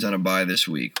past week, but he's on a bye this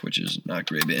week, which is not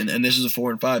great. And this is a 4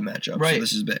 and 5 matchup, right. So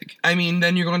this is big. I mean,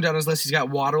 then you're going down his list. He's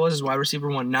got Waddle as his wide receiver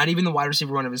 1. Not even the wide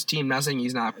receiver 1 of his team. Not saying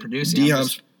he's not producing.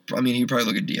 He'd probably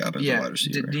look at D-Hop as a wide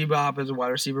receiver. D-Hop as a wide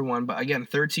receiver 1. But again,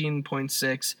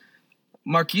 13.6.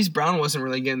 Marquise Brown wasn't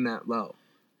really getting that low.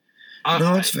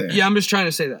 No, that's fair. Yeah, I'm just trying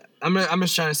to say that. I'm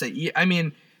just trying to say. I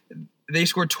mean, they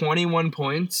scored 21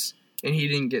 points, and he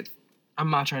didn't get. I'm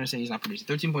not trying to say he's not producing.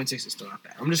 13.6 is still not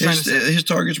bad. I'm just trying to say his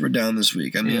targets were down this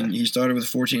week. I mean, He started with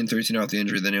 14 and 13 off the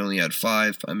injury, then he only had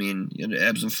 5. I mean,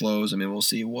 ebbs and flows. I mean, we'll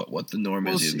see what the norm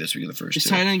is this week of the first 2.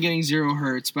 His tight end getting 0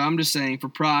 hurts, but I'm just saying for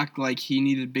Proc, like he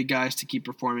needed big guys to keep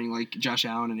performing, like Josh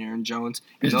Allen and Aaron Jones.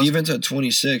 His defense had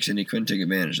 26, and he couldn't take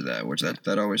advantage of that, which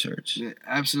that always hurts. Yeah,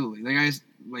 absolutely, the guys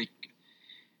like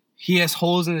he has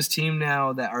holes in his team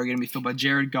now that are going to be filled by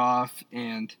Jared Goff,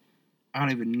 and I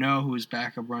don't even know who his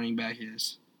backup running back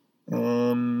is.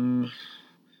 Melvin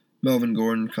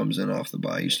Gordon comes in off the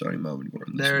bye. He's starting Melvin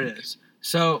Gordon. There it is.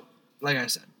 So, like I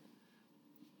said,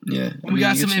 yeah, we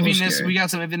got some iffiness. We got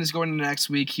some iffiness going into next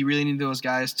week. He really needs those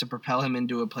guys to propel him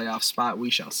into a playoff spot. We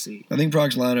shall see. I think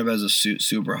Proc's lineup has a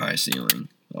super high ceiling.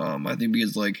 I think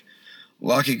because like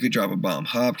Lockett could drop a bomb.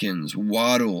 Hopkins,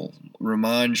 Waddle,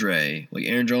 Ramondre, like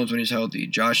Aaron Jones when he's healthy.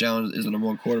 Josh Allen is the number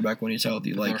 1 quarterback when he's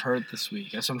healthy. Like they're hurt this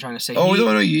week. That's what I'm trying to say.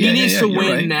 He needs to win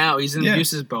right. now. He's in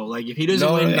Buse's boat. Like if he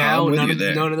doesn't win now, none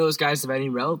of those guys have any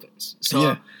relevance.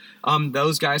 So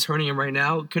those guys hurting him right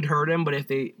now could hurt him, but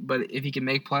if he can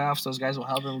make playoffs, those guys will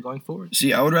help him going forward.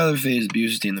 See, I would rather face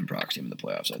Buse's team than Proc's team in the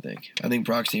playoffs. I think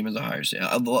Proc's team is a higher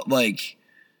ceiling. Like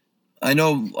I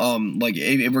know, like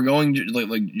if we're going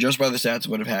like just by the stats,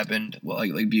 what have happened? Well,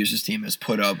 like Buse's team has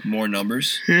put up more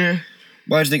numbers. Yeah.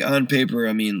 But I just think on paper,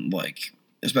 I mean, like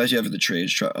especially after the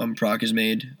trades Proc has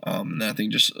made, and I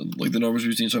think just like the numbers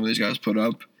we've seen some of these guys put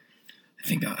up, I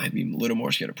think I'd be a little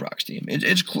more scared of Proc's team.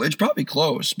 It's probably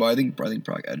close, but I think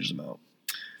Proc edges them out.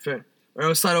 Fair. All right,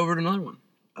 let's slide over to another one.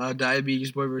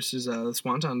 Diabetes Boy versus the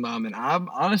Swanton Bomb, and I'm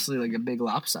honestly like a big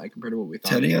lopside compared to what we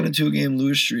thought. Teddy on a 2-game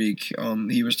lose streak.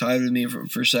 He was tied with me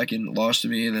for second, lost to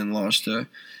me, and then lost to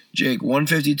Jake.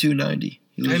 152-90.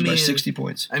 He loses by 60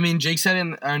 points. I mean, Jake said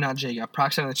not Jake.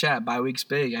 Proc said in the chat, bye week's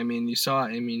big. I mean, you saw it.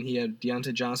 I mean, he had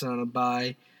Deontay Johnson on a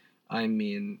bye. I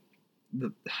mean,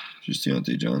 just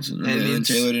Deontay Johnson. And then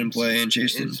Taylor didn't play and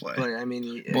Chase didn't play. I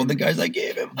mean, both the guys I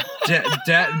gave him.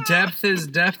 Depth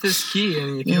is key,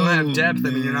 and if you don't have depth, I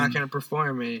mean, you're not going to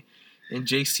perform. And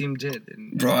Jake's team did.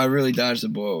 Bro, I really dodged the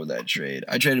bullet with that trade.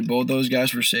 I traded both those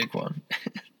guys for Saquon.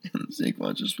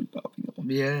 Saquon just been popping up.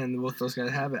 Yeah, and both those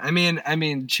guys have it. I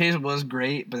mean, Chase was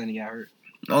great, but then he got hurt.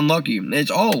 Unlucky.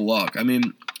 It's all luck. I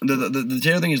mean, the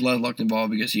Taylor thing is less luck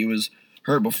involved because he was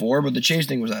hurt before, but the Chase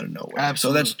thing was out of nowhere.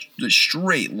 Absolutely. So that's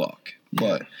straight luck.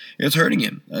 But it's hurting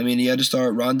him. I mean, he had to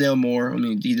start Rondale Moore. I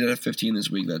mean, he did have 15 this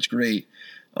week. That's great.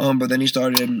 But then he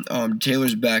started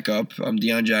Taylor's backup,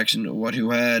 Deion Jackson,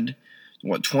 who had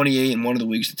 28 in one of the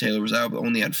weeks that Taylor was out, but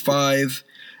only had 5.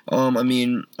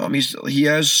 He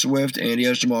has Swift and he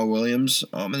has Jamal Williams.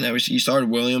 And then he started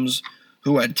Williams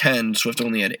who had 10. Swift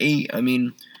only had 8. I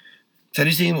mean,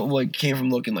 Teddy's team like came from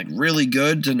looking like really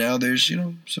good to now there's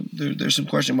there's some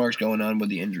question marks going on with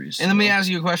the injuries. And let me ask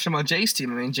you a question about Jay's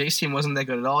team. I mean, Jay's team wasn't that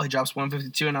good at all. He drops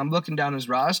 152, and I'm looking down his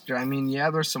roster. I mean, yeah,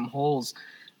 there's some holes.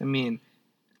 I mean,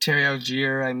 Terry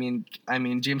Algier. I mean,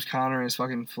 James Conner is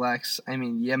fucking flex. I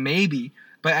mean, yeah, maybe.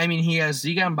 But, I mean, he has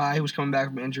Zeke on bye, who's coming back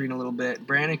from injury in a little bit.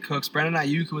 Brandon Cooks, Brandon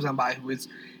Ayuk, who was on bye,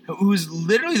 who's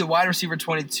literally the wide receiver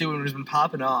 22 and has been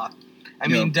popping off. I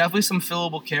mean, definitely some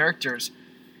fillable characters.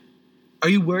 Are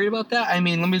you worried about that? I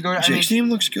mean, let me go. Jake's team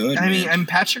looks good. I mean, and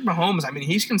Patrick Mahomes. I mean,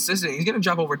 he's consistent. He's going to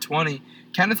drop over 20.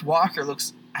 Kenneth Walker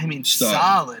looks, stud.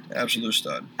 solid. Absolute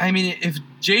stud. I mean, if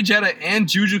Jay Jetta and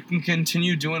Juju can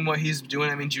continue doing what he's doing,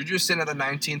 I mean, Juju's sitting at the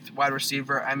 19th wide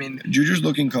receiver. I mean, Juju's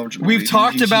looking comfortable. We've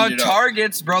talked about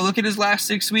targets, bro. Look at his last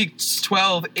 6 weeks: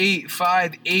 12, 8,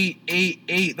 5, 8, 8,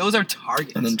 8. Those are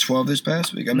targets. And then 12 this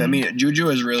past week. I mean, Juju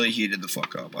has really heated the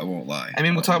fuck up. I won't lie. I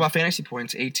mean, we'll talk about fantasy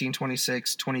points: 18,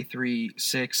 26, 23,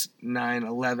 6, 9,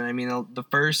 11. I mean, the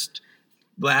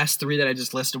last 3 that I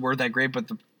just listed weren't that great, but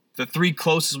the 3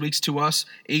 closest weeks to us,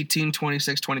 18,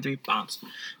 26, 23, bombs.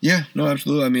 Yeah, no,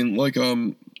 absolutely. I mean, like,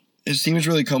 his team has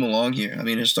really come along here. I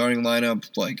mean, his starting lineup,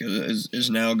 like, is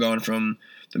now gone from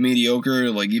the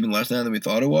mediocre, like, even less than we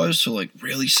thought it was, to, like,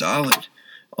 really solid.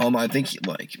 I think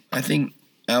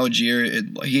Algier,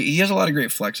 he has a lot of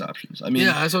great flex options. I mean,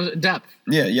 yeah, that's what depth.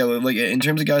 Yeah, like, in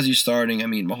terms of guys he's starting, I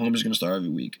mean, Mahomes is going to start every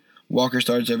week. Walker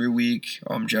starts every week.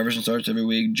 Jefferson starts every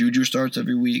week. Juju starts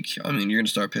every week. I mean, you're going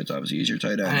to start Pitts, obviously. He's your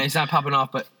tight end. And he's not popping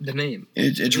off, but the name.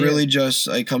 It's really just,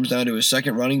 it comes down to his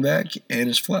second running back and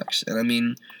his flex. And, I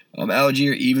mean,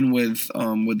 Algier, even with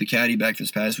the caddy back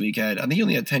this past week, I think he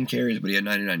only had 10 carries, but he had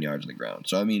 99 yards on the ground.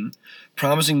 So, I mean,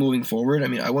 promising moving forward. I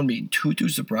mean, I wouldn't be too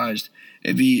surprised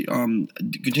if he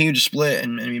continued to split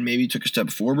and, I mean, maybe took a step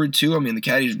forward, too. I mean, the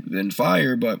caddy's been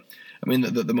fire, but, I mean,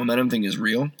 the momentum thing is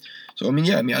real. So, I mean,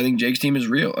 yeah, I think Jake's team is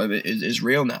real. Is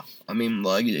real now. I mean,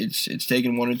 like, it's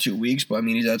taken 1 or 2 weeks, but, I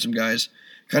mean, he's had some guys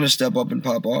kind of step up and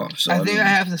pop off. So, I think I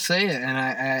have to say it, and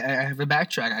I have to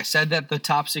backtrack. I said that the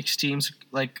top 6 teams,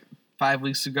 like, 5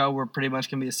 weeks ago, were pretty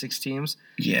much going to be the 6 teams.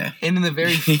 Yeah. And in the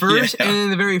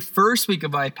very first week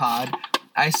of iPod,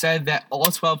 I said that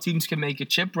all 12 teams can make a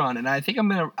chip run, and I think I'm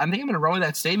gonna run with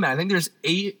that statement. I think there's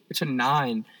 8 to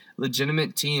 9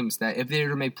 legitimate teams that if they were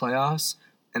to make playoffs,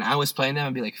 and I was playing them,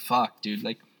 I'd be like, fuck, dude,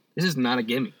 like, this is not a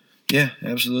gimme. Yeah,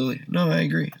 absolutely. No, I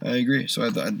agree. So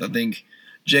I think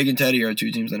Jake and Teddy are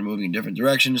 2 teams that are moving in different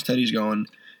directions. Teddy's going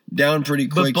down pretty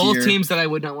quick But both here. teams that I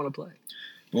would not want to play.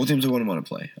 Both teams I wouldn't want to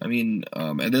play. I mean,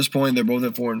 at this point, they're both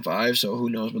at 4 and 5, so who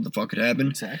knows what the fuck could happen.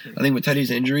 Exactly. I think with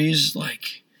Teddy's injuries,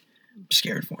 like, I'm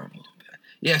scared for him a little bit.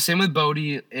 Yeah, same with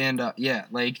Bodie, and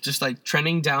just like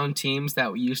trending down teams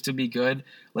that used to be good,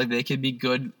 like they could be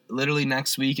good literally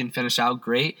next week and finish out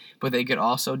great, but they could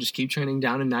also just keep trending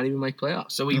down and not even make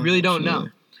playoffs. So we really don't know.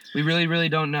 We really, really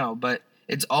don't know, but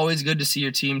it's always good to see your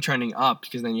team trending up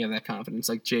because then you have that confidence,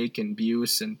 like Jake and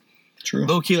Buse and True.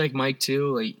 Low key like Mike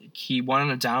too. Like he won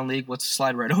in a down league. Let's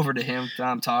slide right over to him.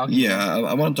 I'm talking. Yeah,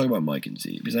 I want to talk about Mike and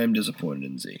Z because I'm disappointed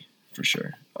in Z for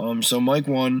sure. So Mike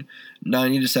won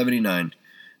 90-79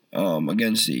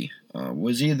 against Z.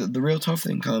 Was he the real tough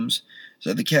thing comes is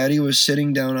that the caddy was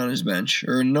sitting down on his bench,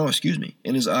 in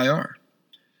his IR.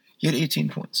 He had 18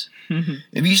 points.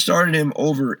 If he started him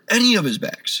over any of his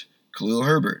backs, Khalil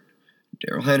Herbert,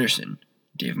 Darrell Henderson,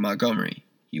 Dave Montgomery,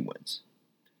 he wins.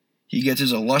 He gets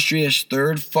his illustrious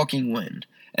third fucking win.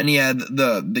 And he had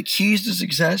the keys to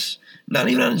success, not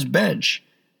even on his bench,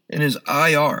 in his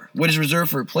IR, what is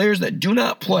reserved for players that do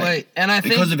not play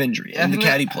because of injury and the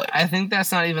caddy play. I think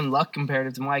that's not even luck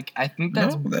compared to Mike. I think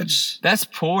that's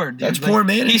poor, dude. That's poor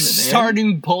management. He's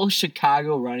starting both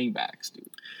Chicago running backs, dude.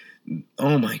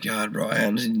 Oh my god, bro! I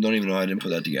honestly don't even know how I didn't put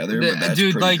that together, but that's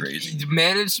pretty crazy.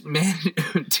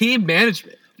 Team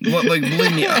management. Like,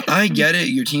 believe me, I get it.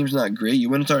 Your team's not great. You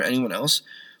wouldn't start anyone else.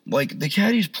 Like, the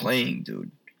caddy's playing,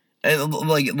 dude. And,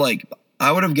 like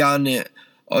I would have gotten it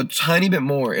a tiny bit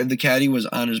more if the caddy was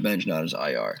on his bench, not his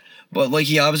IR. But, like,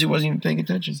 he obviously wasn't even paying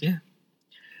attention. Yeah.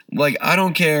 Like, I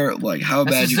don't care, like, how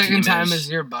bad your team is. That's the second time this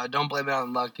year, bud. Don't blame it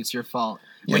on luck. It's your fault.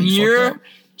 Yeah, when you're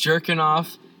jerking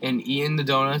off and eating the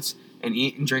donuts and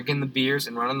drinking the beers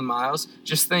and running the miles,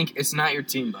 just think it's not your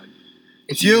team, bud.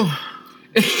 It's you.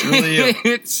 It's really you.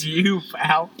 It's you,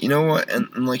 pal. You know what?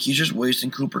 And like, he's just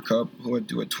wasting Cooper Kupp, who would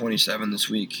do at 27 this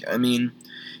week. I mean,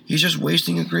 he's just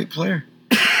wasting a great player.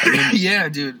 Yeah,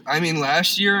 dude. I mean,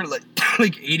 last year, like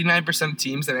 89% of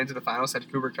teams that entered the finals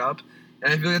had Cooper Kupp,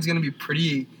 and I feel like it's going to be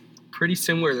pretty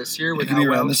similar this year. It could be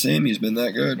around the same. He's been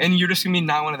that good. And you're just going to be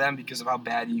not one of them because of how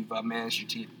bad you've managed your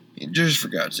team. Just for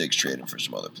God's sakes, trade him for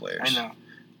some other players. I know.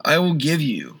 I will give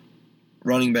you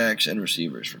running backs and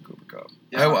receivers for Cooper Kupp.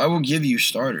 Yeah. I will give you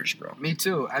starters, bro. Me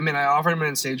too. I mean, I offered him an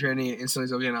insane trade, and he instantly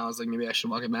told me, and I was like, maybe I should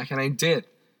walk it back, and I did.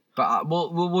 But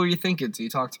what were you thinking? So you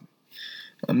talk to me.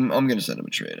 I'm gonna send him a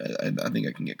trade. I think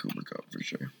I can get Cooper Kupp for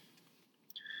sure.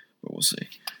 But we'll see.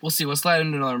 We'll see. Let's slide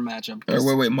into another matchup.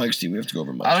 Wait, Mike's team. We have to go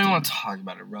over Mike's I don't even team. want to talk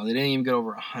about it, bro. They didn't even get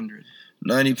over 100.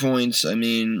 90 points. I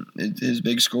mean, his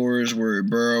big scores were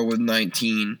Burrow with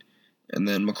 19, and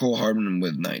then McCole Hardman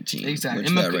with 19. Exactly.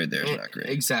 Which that right there is not great.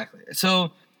 Exactly.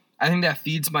 So I think that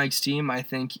feeds Mike's team. I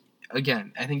think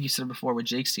you said before with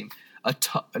Jake's team.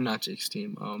 Not Jake's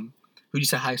teuld you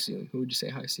say high ceiling? Who would you say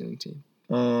high ceiling team?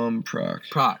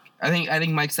 Proc. I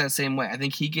think Mike's that same way. I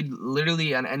think he could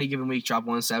literally on any given week drop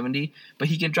 170, but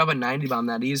he can drop a 90 bomb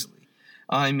that easily.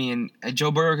 I mean,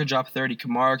 Joe Burrow could drop 30,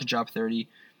 Kamara could drop 30,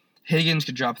 Higgins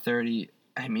could drop 30.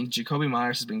 I mean, Jacoby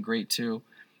Myers has been great too.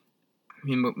 I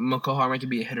mean, McCole Hardman could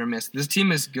be a hit or miss. This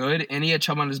team is good, and he had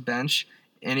Chubb on his bench,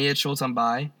 and he had Schultz on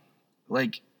bye.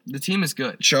 Like, the team is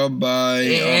good. Chubb by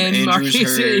and Andrews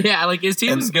Marquise, hurt. yeah, like his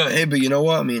team is good. Hey, but you know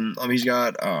what? I mean, he's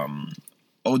got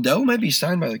Odell might be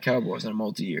signed by the Cowboys on a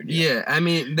multi-year deal. Yeah, I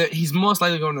mean, he's most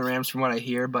likely going to the Rams from what I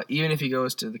hear, but even if he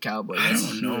goes to the Cowboys, I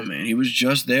don't know, man. He was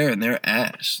just there, and they're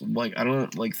ass. Like, I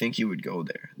don't think he would go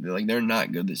there. They're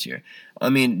not good this year. I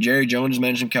mean, Jerry Jones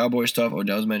mentioned Cowboy stuff.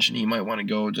 Odell's mentioned he might want to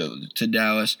go to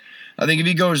Dallas. I think if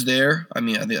he goes there, I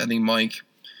think Mike's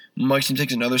team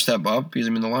takes another step up because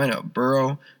the lineup: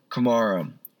 Burrow,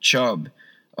 Kamara, Chubb,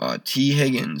 T.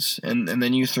 Higgins, and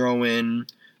then you throw in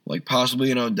like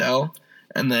possibly an Odell.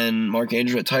 And then Mark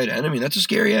Andrews at tight end. I mean, that's a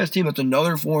scary-ass team. That's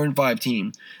another 4-5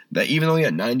 team that even though he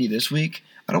had 90 this week,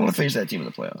 I don't want to face that team in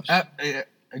the playoffs.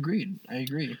 Agreed. I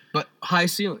agree. But high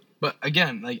ceiling. But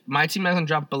again, like my team hasn't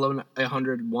dropped below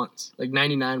 100 once. Like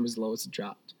 99 was the lowest it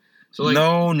dropped. So like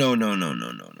No.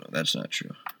 That's not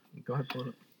true. Go ahead, pull it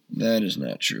up. That is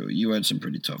not true. You had some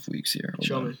pretty tough weeks here. Hold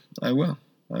Show on. me. I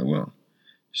will.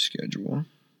 Schedule.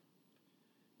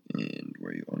 And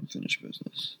where you unfinished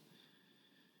business.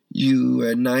 You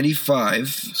had 95.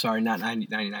 Sorry, not 90,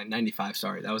 99, 95.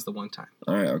 Sorry, that was the one time.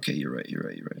 All right, okay, you're right.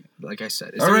 Like I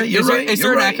said. All right, you're right. Is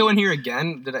there an echo in here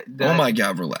again? My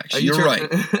God, relax. You're right.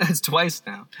 That's twice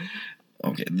now.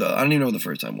 Okay, I don't even know what the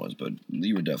first time was, but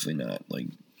you were definitely not like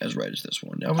as right as this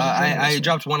one. I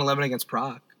dropped 111 against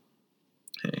Proc.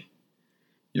 Hey,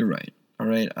 you're right. All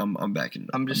right, I'm backing it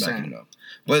up. I'm just backing saying. it up.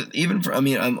 But even for,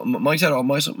 Mike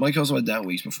also had down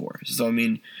weeks before. So I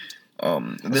mean.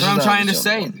 That's what I'm trying to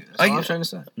say. I'm trying to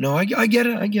say. No, I get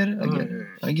it. I get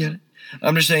it.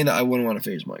 I'm just saying that I wouldn't want to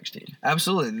face Mike's team.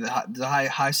 Absolutely. The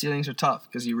high ceilings are tough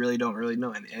because you really don't really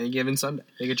know. Any given Sunday,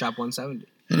 they could drop 170.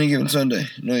 Any given Sunday.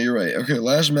 No, you're right. Okay,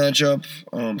 last matchup.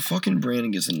 Fucking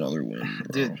Brandon gets another win,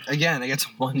 bro. Dude, again, I get to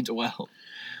 112.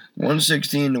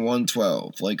 116 to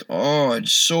 112. Like,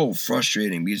 it's so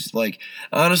frustrating because, like,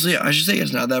 honestly, I should say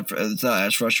it's not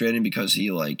as frustrating because he,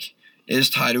 like, is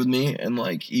tied with me, and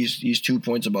like he's 2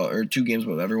 games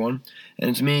above everyone, and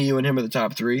it's me, you, and him are the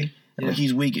top three. And like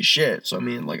he's weak as shit. So I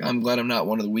mean, like I'm glad I'm not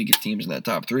one of the weakest teams in that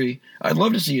top three. I'd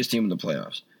love to see his team in the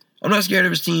playoffs. I'm not scared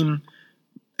of his team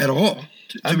at all.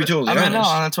 To be totally honest. No,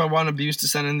 that's why I want Abuse to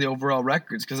send in the overall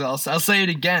records because I'll say it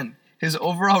again. His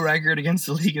overall record against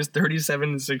the league is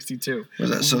 37-62. Was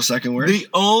that so second worst? The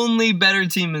only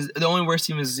worst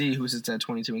team is Z, who sits at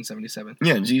 22-77.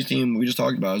 Yeah, and Z's team we just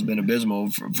talked about has been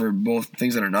abysmal for both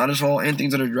things that are not his fault and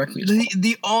things that are directly his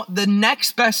fault. The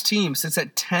next best team sits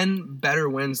at 10 better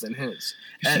wins than his.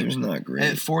 His team's not great.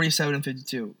 At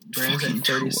 47-52. Brandon's at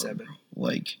 37.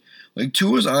 Tua, like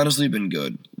Tua's honestly been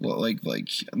good.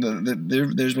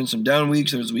 There's been some down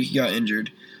weeks. There was a week he got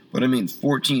injured. But I mean,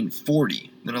 14,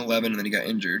 40, then 11, and then he got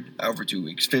injured out for 2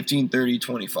 weeks. 15, 30,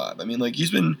 25. I mean, like,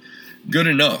 he's been good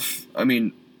enough. I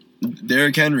mean,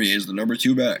 Derrick Henry is the number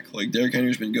 2 back. Like, Derrick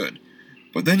Henry's been good.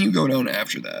 But then you go down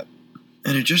after that,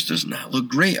 and it just does not look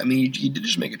great. I mean, he did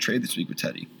just make a trade this week with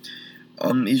Teddy.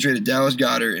 He traded Dallas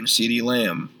Goedert and CeeDee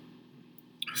Lamb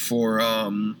for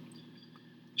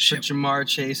Jamar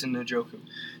Chase and Njoku.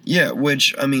 Yeah,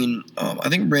 which, I mean, I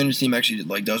think Brandon's team actually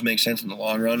does make sense in the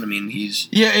long run. I mean,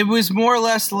 Yeah, it was more or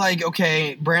less like,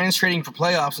 okay, Brandon's trading for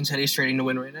playoffs and Teddy's trading to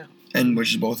win right now. And which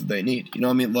is both that they need. You know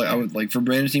what I mean? Like, I would, like, for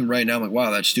Brandon's team right now, I'm like,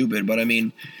 wow, that's stupid. But, I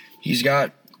mean, he's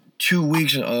got 2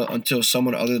 weeks until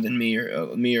someone other than me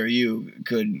or you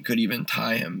could even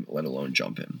tie him, let alone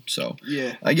jump him. So,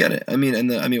 yeah, I get it. I mean,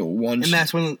 once... And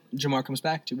that's when Jamar comes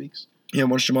back, 2 weeks. Yeah,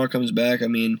 once Jamar comes back, I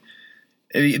mean...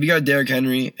 If you got Derrick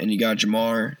Henry and you got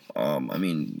Jamar, I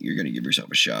mean, you're going to give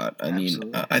yourself a shot. I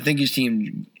mean, I think his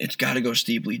team, it's got to go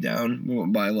steeply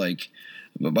down by like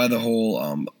by the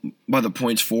whole by the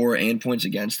points for and points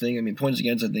against thing. I mean, points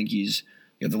against, I think he's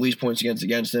got the least points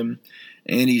against him,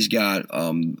 and he's got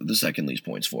the second least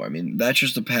points for. I mean, that's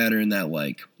just a pattern that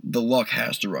like the luck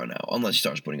has to run out unless he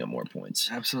starts putting up more points.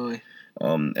 Absolutely.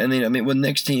 And then I mean, with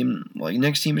next team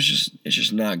is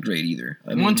just not great either.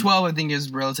 I mean, 112, I think,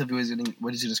 is relatively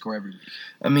what he's going to score every week.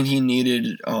 I mean, he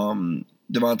needed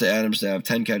Devontae Adams to have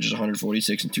 10 catches,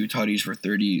 146, and 2 tutties for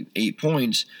 38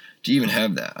 points to even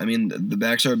have that. I mean, the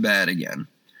backs are bad again.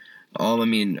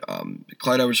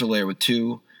 Clyde Edwards-Helaire with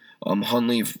 2.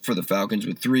 Huntley for the Falcons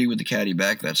with 3 with the caddy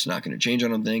back. That's not going to change, I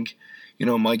don't think. You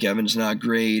know, Mike Evans not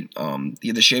great. The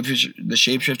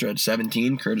shapeshifter at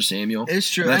 17, Curtis Samuel. It's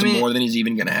true. That's more than he's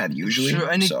even going to have usually. True.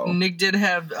 And Nick did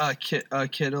have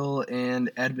Kittle and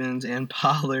Edmonds and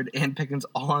Pollard and Pickens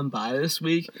all on bye this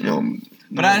week. You know,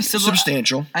 but I still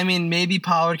substantial. I mean, maybe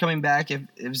Pollard coming back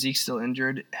if Zeke's still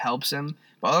injured helps him.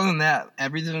 But other than that,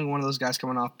 every single one of those guys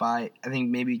coming off bye, I think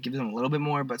maybe gives them a little bit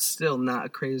more, but still not a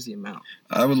crazy amount.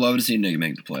 I would love to see Nick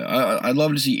make the play. I'd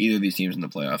love to see either of these teams in the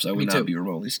playoffs. I would not be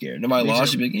remotely scared. If I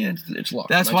lost, I'd be like, yeah, it's luck.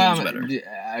 That's why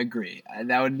I agree.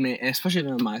 That would make, especially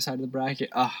on my side of the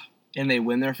bracket, and they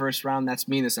win their first round, that's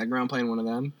me in the second round playing one of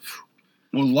them.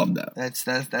 We'll love that. That's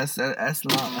nice.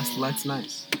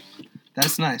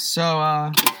 That's nice.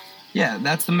 So, yeah,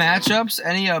 that's the matchups.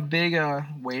 Any big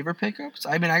waiver pickups?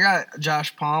 I mean, I got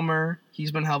Josh Palmer.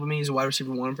 He's been helping me. He's a wide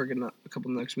receiver 1 for a couple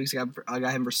of next weeks. I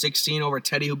got him for 16 over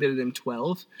Teddy, who bid him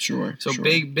 12. Sure. So sure.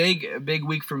 Big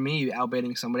week for me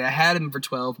outbidding somebody. I had him for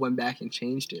 12, went back and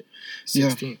changed it.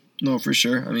 16. Yeah. No, for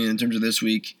sure. I mean, in terms of this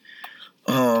week,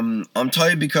 I'm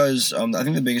tight because I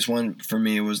think the biggest one for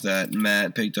me was that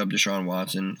Matt picked up Deshaun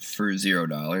Watson for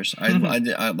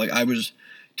 $0. I was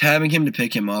tabbing him to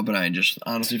pick him up, and I just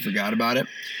honestly forgot about it.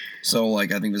 So,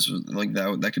 like, I think this was, like,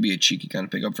 that could be a cheeky kind of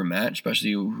pickup for Matt,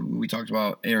 especially who we talked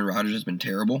about. Aaron Rodgers has been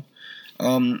terrible.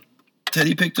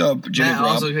 Teddy picked up Jimmy Garoppolo. Matt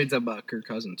also picked up Kirk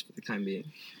Cousins for the time being.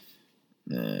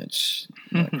 That's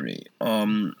not great.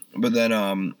 But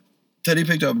then Teddy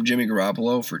picked up Jimmy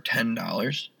Garoppolo for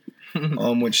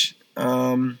 $10, which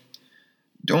don't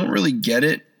really get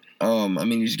it. I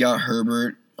mean, he's got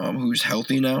Herbert, who's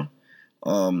healthy now.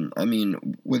 I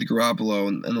mean, with Garoppolo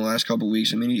in the last couple of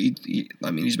weeks, I mean,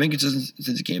 he's been consistent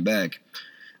since he came back.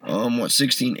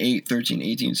 16, 8, 13,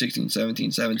 18, 16,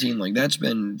 17, 17. Like, that's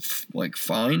been,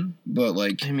 fine. But,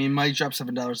 like... I mean, Mike dropped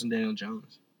 $7 on Daniel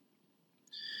Jones.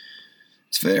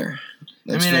 It's fair.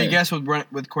 That's fair. I guess with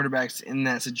quarterbacks in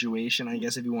that situation, I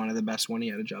guess if you wanted the best one, he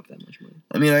had to drop that much money.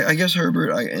 I mean, I guess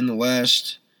Herbert, in the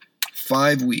last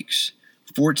 5 weeks...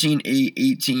 14, 8,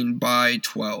 18 by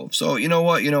 12. So, you know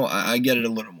what? I get it a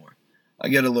little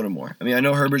more. I mean, I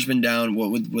know Herbert's been down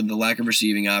with the lack of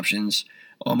receiving options.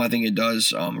 I think it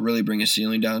does really bring his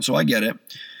ceiling down. So I get it.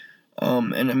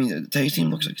 And, I mean, Teddy's team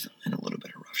looks like it's in a little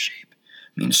bit of rough shape.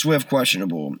 I mean, Swift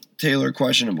questionable. Taylor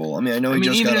questionable. I mean, I know he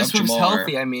just got up Swift's Jamar.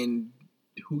 Healthy. I mean,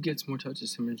 who gets more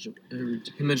touches, him and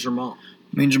Jamal?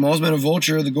 I mean, Jamal's been a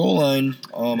vulture at the goal line.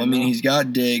 I mean, he's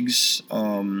got Diggs.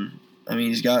 I mean,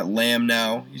 he's got Lamb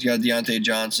now. He's got Deontay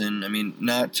Johnson. I mean,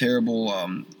 not terrible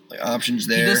options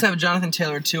there. He does have Jonathan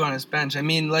Taylor, too, on his bench. I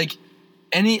mean,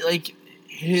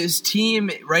 his team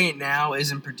right now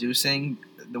isn't producing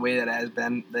the way that it has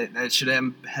been, that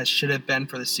should have been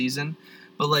for the season.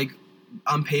 But,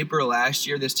 on paper last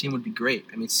year, this team would be great.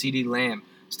 I mean, CeeDee Lamb,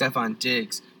 Stephon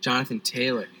Diggs, Jonathan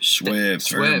Taylor.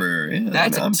 Swift. Herbert. Yeah,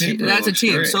 that's a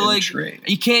team. Great. So,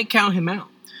 you can't count him out.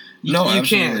 You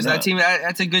can't. That team,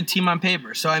 that's a good team on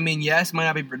paper. So, I mean, yes, he might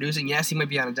not be producing. Yes, he might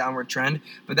be on a downward trend,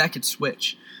 but that could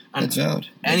switch. That's valid.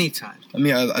 Anytime. I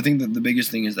mean, I think that the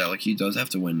biggest thing is that he does have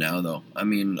to win now, though. I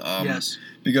mean, yes.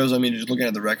 Because I mean, just looking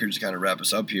at the records to kind of wrap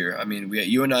us up here. I mean,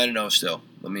 you and 9-0 still.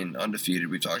 I mean,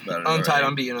 undefeated. We've talked about it. Untied,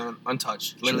 unbeaten,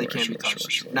 untouched. Literally can't be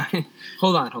touched. Sure.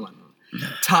 Hold on.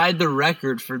 Tied the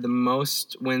record for the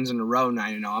most wins in a row.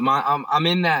 9-0. I'm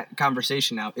in that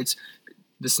conversation now. It's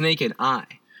the snake and I.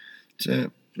 That's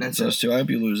it. That's us too. I hope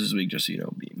you lose this week just so you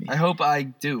don't beat me. I hope I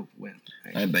do win.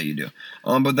 I bet you do.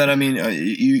 But then, I mean,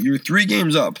 you're 3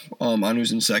 games up on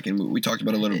who's in second. We talked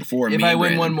about it a little before. If I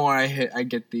win one more, I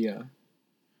get the...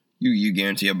 You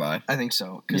guarantee a bye? I think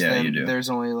so. Yeah, you do. There's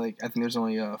only,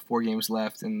 4 games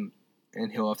left, and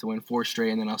he'll have to win 4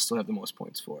 straight, and then I'll still have the most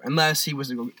points for. Unless you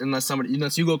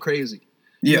go crazy.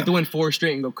 You have to win 4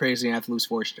 straight and go crazy and have to lose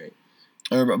 4 straight.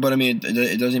 But I mean,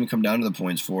 it doesn't even come down to the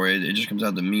points for it. It just comes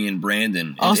out to me and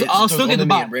Brandon. I'll still get the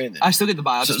bye. I still get the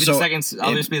bye. I'll just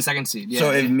be the second seed. Yeah,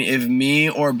 so if me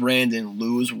or Brandon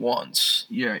lose once,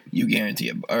 You're right. you guarantee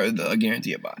a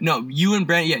bye. No, you and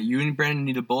Brandon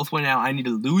need to both win out. I need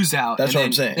to lose out. That's what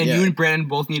I'm saying. And yeah. you and Brandon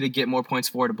both need to get more points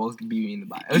for to both be me in the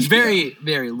bye. It's very,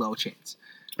 very low chance.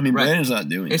 I mean, Right. Brandon's not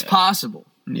doing It's that. possible.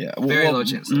 Yeah. Very low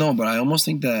chance. No, but I almost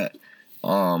think that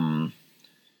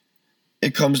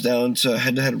it comes down to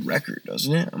head-to-head record,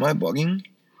 doesn't it? Am I bugging?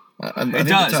 I It think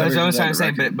does. the That's what I'm tiebreaker's trying to say.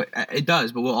 record. But it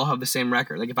does. But we'll all have the same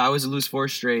record. Like if I was to lose 4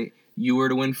 straight, you were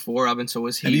to win 4 of, and so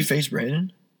was he. Have you faced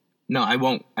Brandon? No, I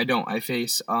won't. I don't. I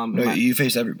face. No, you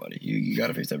face everybody. You got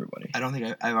to face everybody. I don't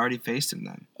think I've already faced him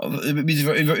then.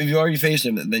 If you already faced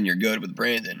him, then you're good with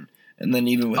Brandon. And then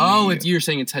even with me, you're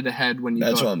saying it's head to head when you.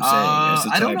 that's go, what I'm saying. It's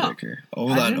the I don't know. tiebreaker.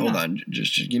 Hold on.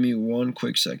 Just give me 1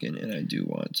 quick second, and I do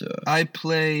want to. I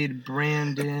played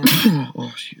Brandon.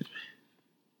 Oh shit.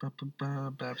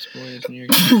 Babs Boys, New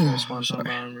York, Swanson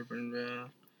Bound,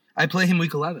 I play him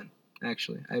week 11.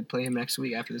 Actually, I play him next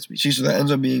week after this week. See, so that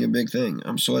ends up being a big thing.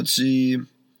 So let's see.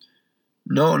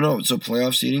 No. So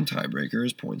playoff seeding tiebreaker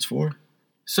is points for.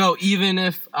 So even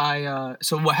if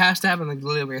so what has to happen? Like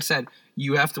literally, like I said,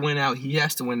 you have to win out. He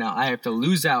has to win out. I have to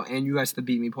lose out, and you guys have to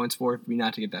beat me points for me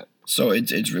not to get that. So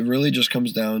it really just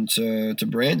comes down to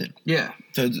Brandon. Yeah.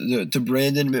 To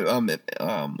Brandon.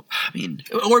 I mean,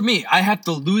 or me. I have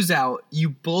to lose out. You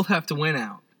both have to win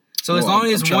out. So as Well, long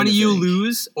I'm as trying one to of you think.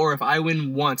 lose, or if I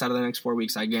win once out of the next 4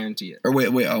 weeks, I guarantee it. or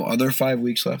wait. Are there 5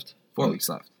 weeks left? 4 weeks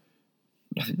left.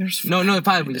 I think there's No,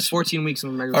 5 weeks. It's 14 weeks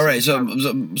in the regular All right,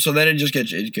 season. so then it just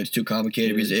gets too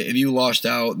complicated because if you lost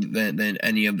out, then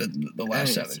any of the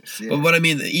last 7. Yeah. But I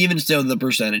mean, even still, the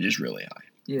percentage is really high.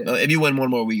 Yeah. If you win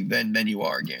one more week, then you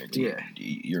are guaranteed. Yeah.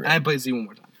 You're I in. play Z one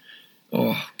more time.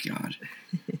 Oh God,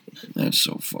 that's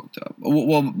so fucked up.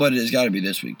 Well, but it's got to be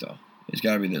this week though. It's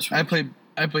got to be this week.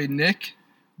 I played Nick,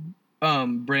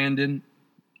 Brandon,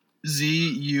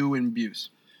 Z, you, and Buse.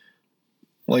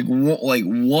 Like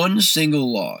one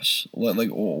single loss, like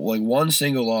one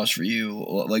single loss for you,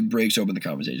 like breaks open the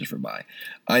conversation for bye.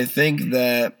 I think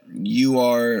that you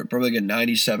are probably like a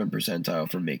 97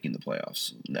 percentile for making the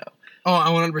playoffs now. Oh, I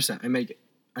 100%. I make it.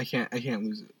 I can't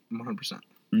lose it. 100%.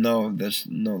 No, there's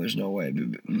no way.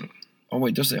 Oh wait,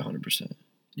 it does say 100%.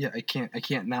 Yeah, I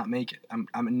can't not make it. I'm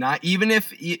not even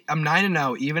if I'm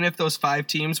 9-0. Even if those 5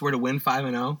 teams were to win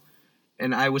 5-0,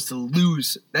 and I was to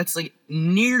lose, that's like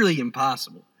nearly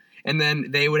impossible. And then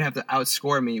they would have to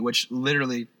outscore me, which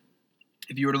literally,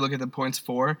 if you were to look at the points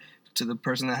for to the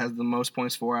person that has the most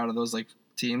points for out of those like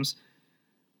teams,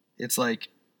 it's like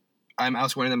I'm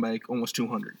outscoring them by like almost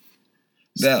 200.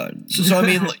 Valid. So I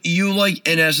mean, you like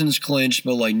in essence clinched,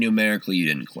 but like numerically you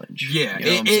didn't clinch. Yeah, You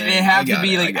know what I'm it saying? have I to got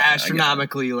be it, I like got it, I got it.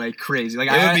 astronomically like crazy. Like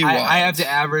It would be I wild. have to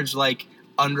average like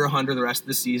under 100 the rest of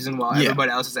the season, while Yeah.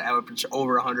 everybody else is to average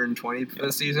over 120 for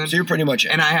the season. So you're pretty much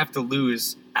in. And I have to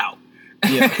lose out.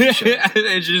 Yeah, for sure.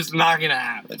 It's just not gonna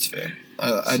happen. That's fair.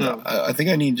 So- I think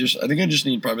I just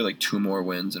need probably like 2 more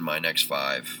wins in my next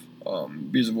 5.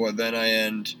 Because of what then I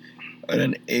end at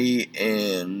an 8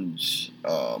 and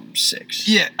 6.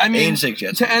 Yeah, I 8 mean, and 6.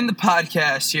 Yeah, to end the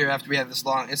podcast here after we have this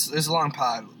long, it's a long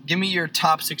pod. Give me your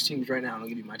top 6 teams right now, and I'll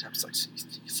give you my top 6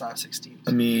 teams.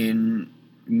 I mean,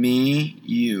 me,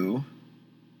 you.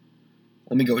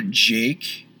 Let me go.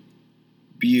 Jake,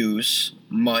 Buse,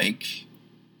 Mike,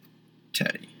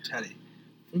 Teddy. Teddy.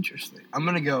 Interesting. I'm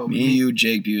gonna go Me, you,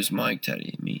 Jake, Buse, Mike,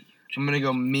 Teddy. Me. I'm gonna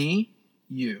go me,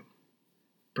 you,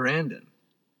 Brandon,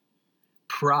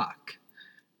 Proc,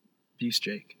 Buse,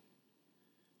 Jake.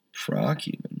 Proc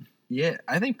even. Yeah,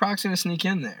 I think Proc's gonna sneak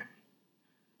in there.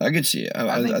 I could see it.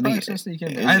 I think Proc's gonna sneak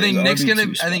in there. I think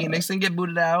Nick's gonna get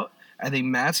booted out. I think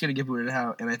Matt's gonna get booted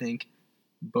out, and I think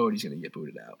Bodie's gonna get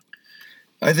booted out.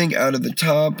 I think out of the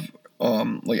top,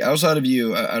 like outside of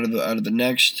you, out of the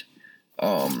next,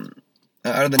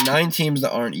 out of the 9 teams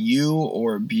that aren't you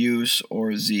or Buse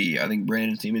or Z, I think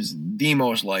Brandon's team is the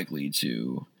most likely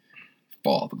to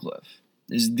fall off a cliff.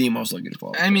 Is the most likely to fall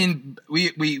off a cliff. I mean,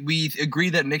 we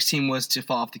agreed that Nick's team was to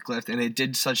fall off the cliff, and it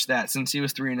did such that. Since he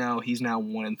was 3-0, he's now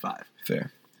 1-5.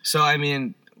 Fair. So I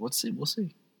mean, let's see. We'll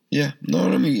see. Yeah. No,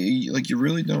 I mean, like you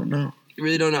really don't know. You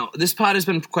really don't know. This pod has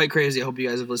been quite crazy. I hope you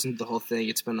guys have listened to the whole thing.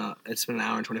 It's been an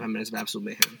hour and 25 minutes of absolute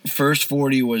mayhem. First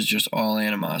 40 was just all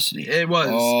animosity. It was.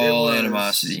 All It was.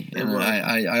 animosity. It And was.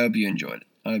 I hope you enjoyed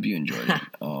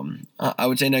it. I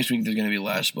would say next week there's going to be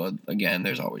less, but again,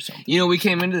 there's always something. You know, we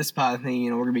came into this pod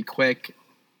thinking, we're gonna be quick,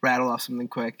 rattle off something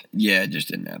quick, Yeah, it just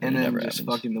didn't happen. and It then never just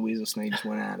happens. fucking the weasel snake just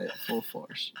went at it full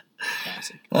force.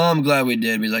 Classic. I'm glad we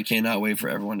did because I cannot wait for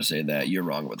everyone to say that you're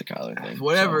wrong about the Kyler thing.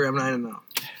 Whatever. So, I'm not know.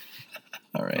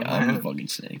 all right, I'm a fucking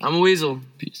snake. I'm a weasel.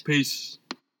 Peace. Peace.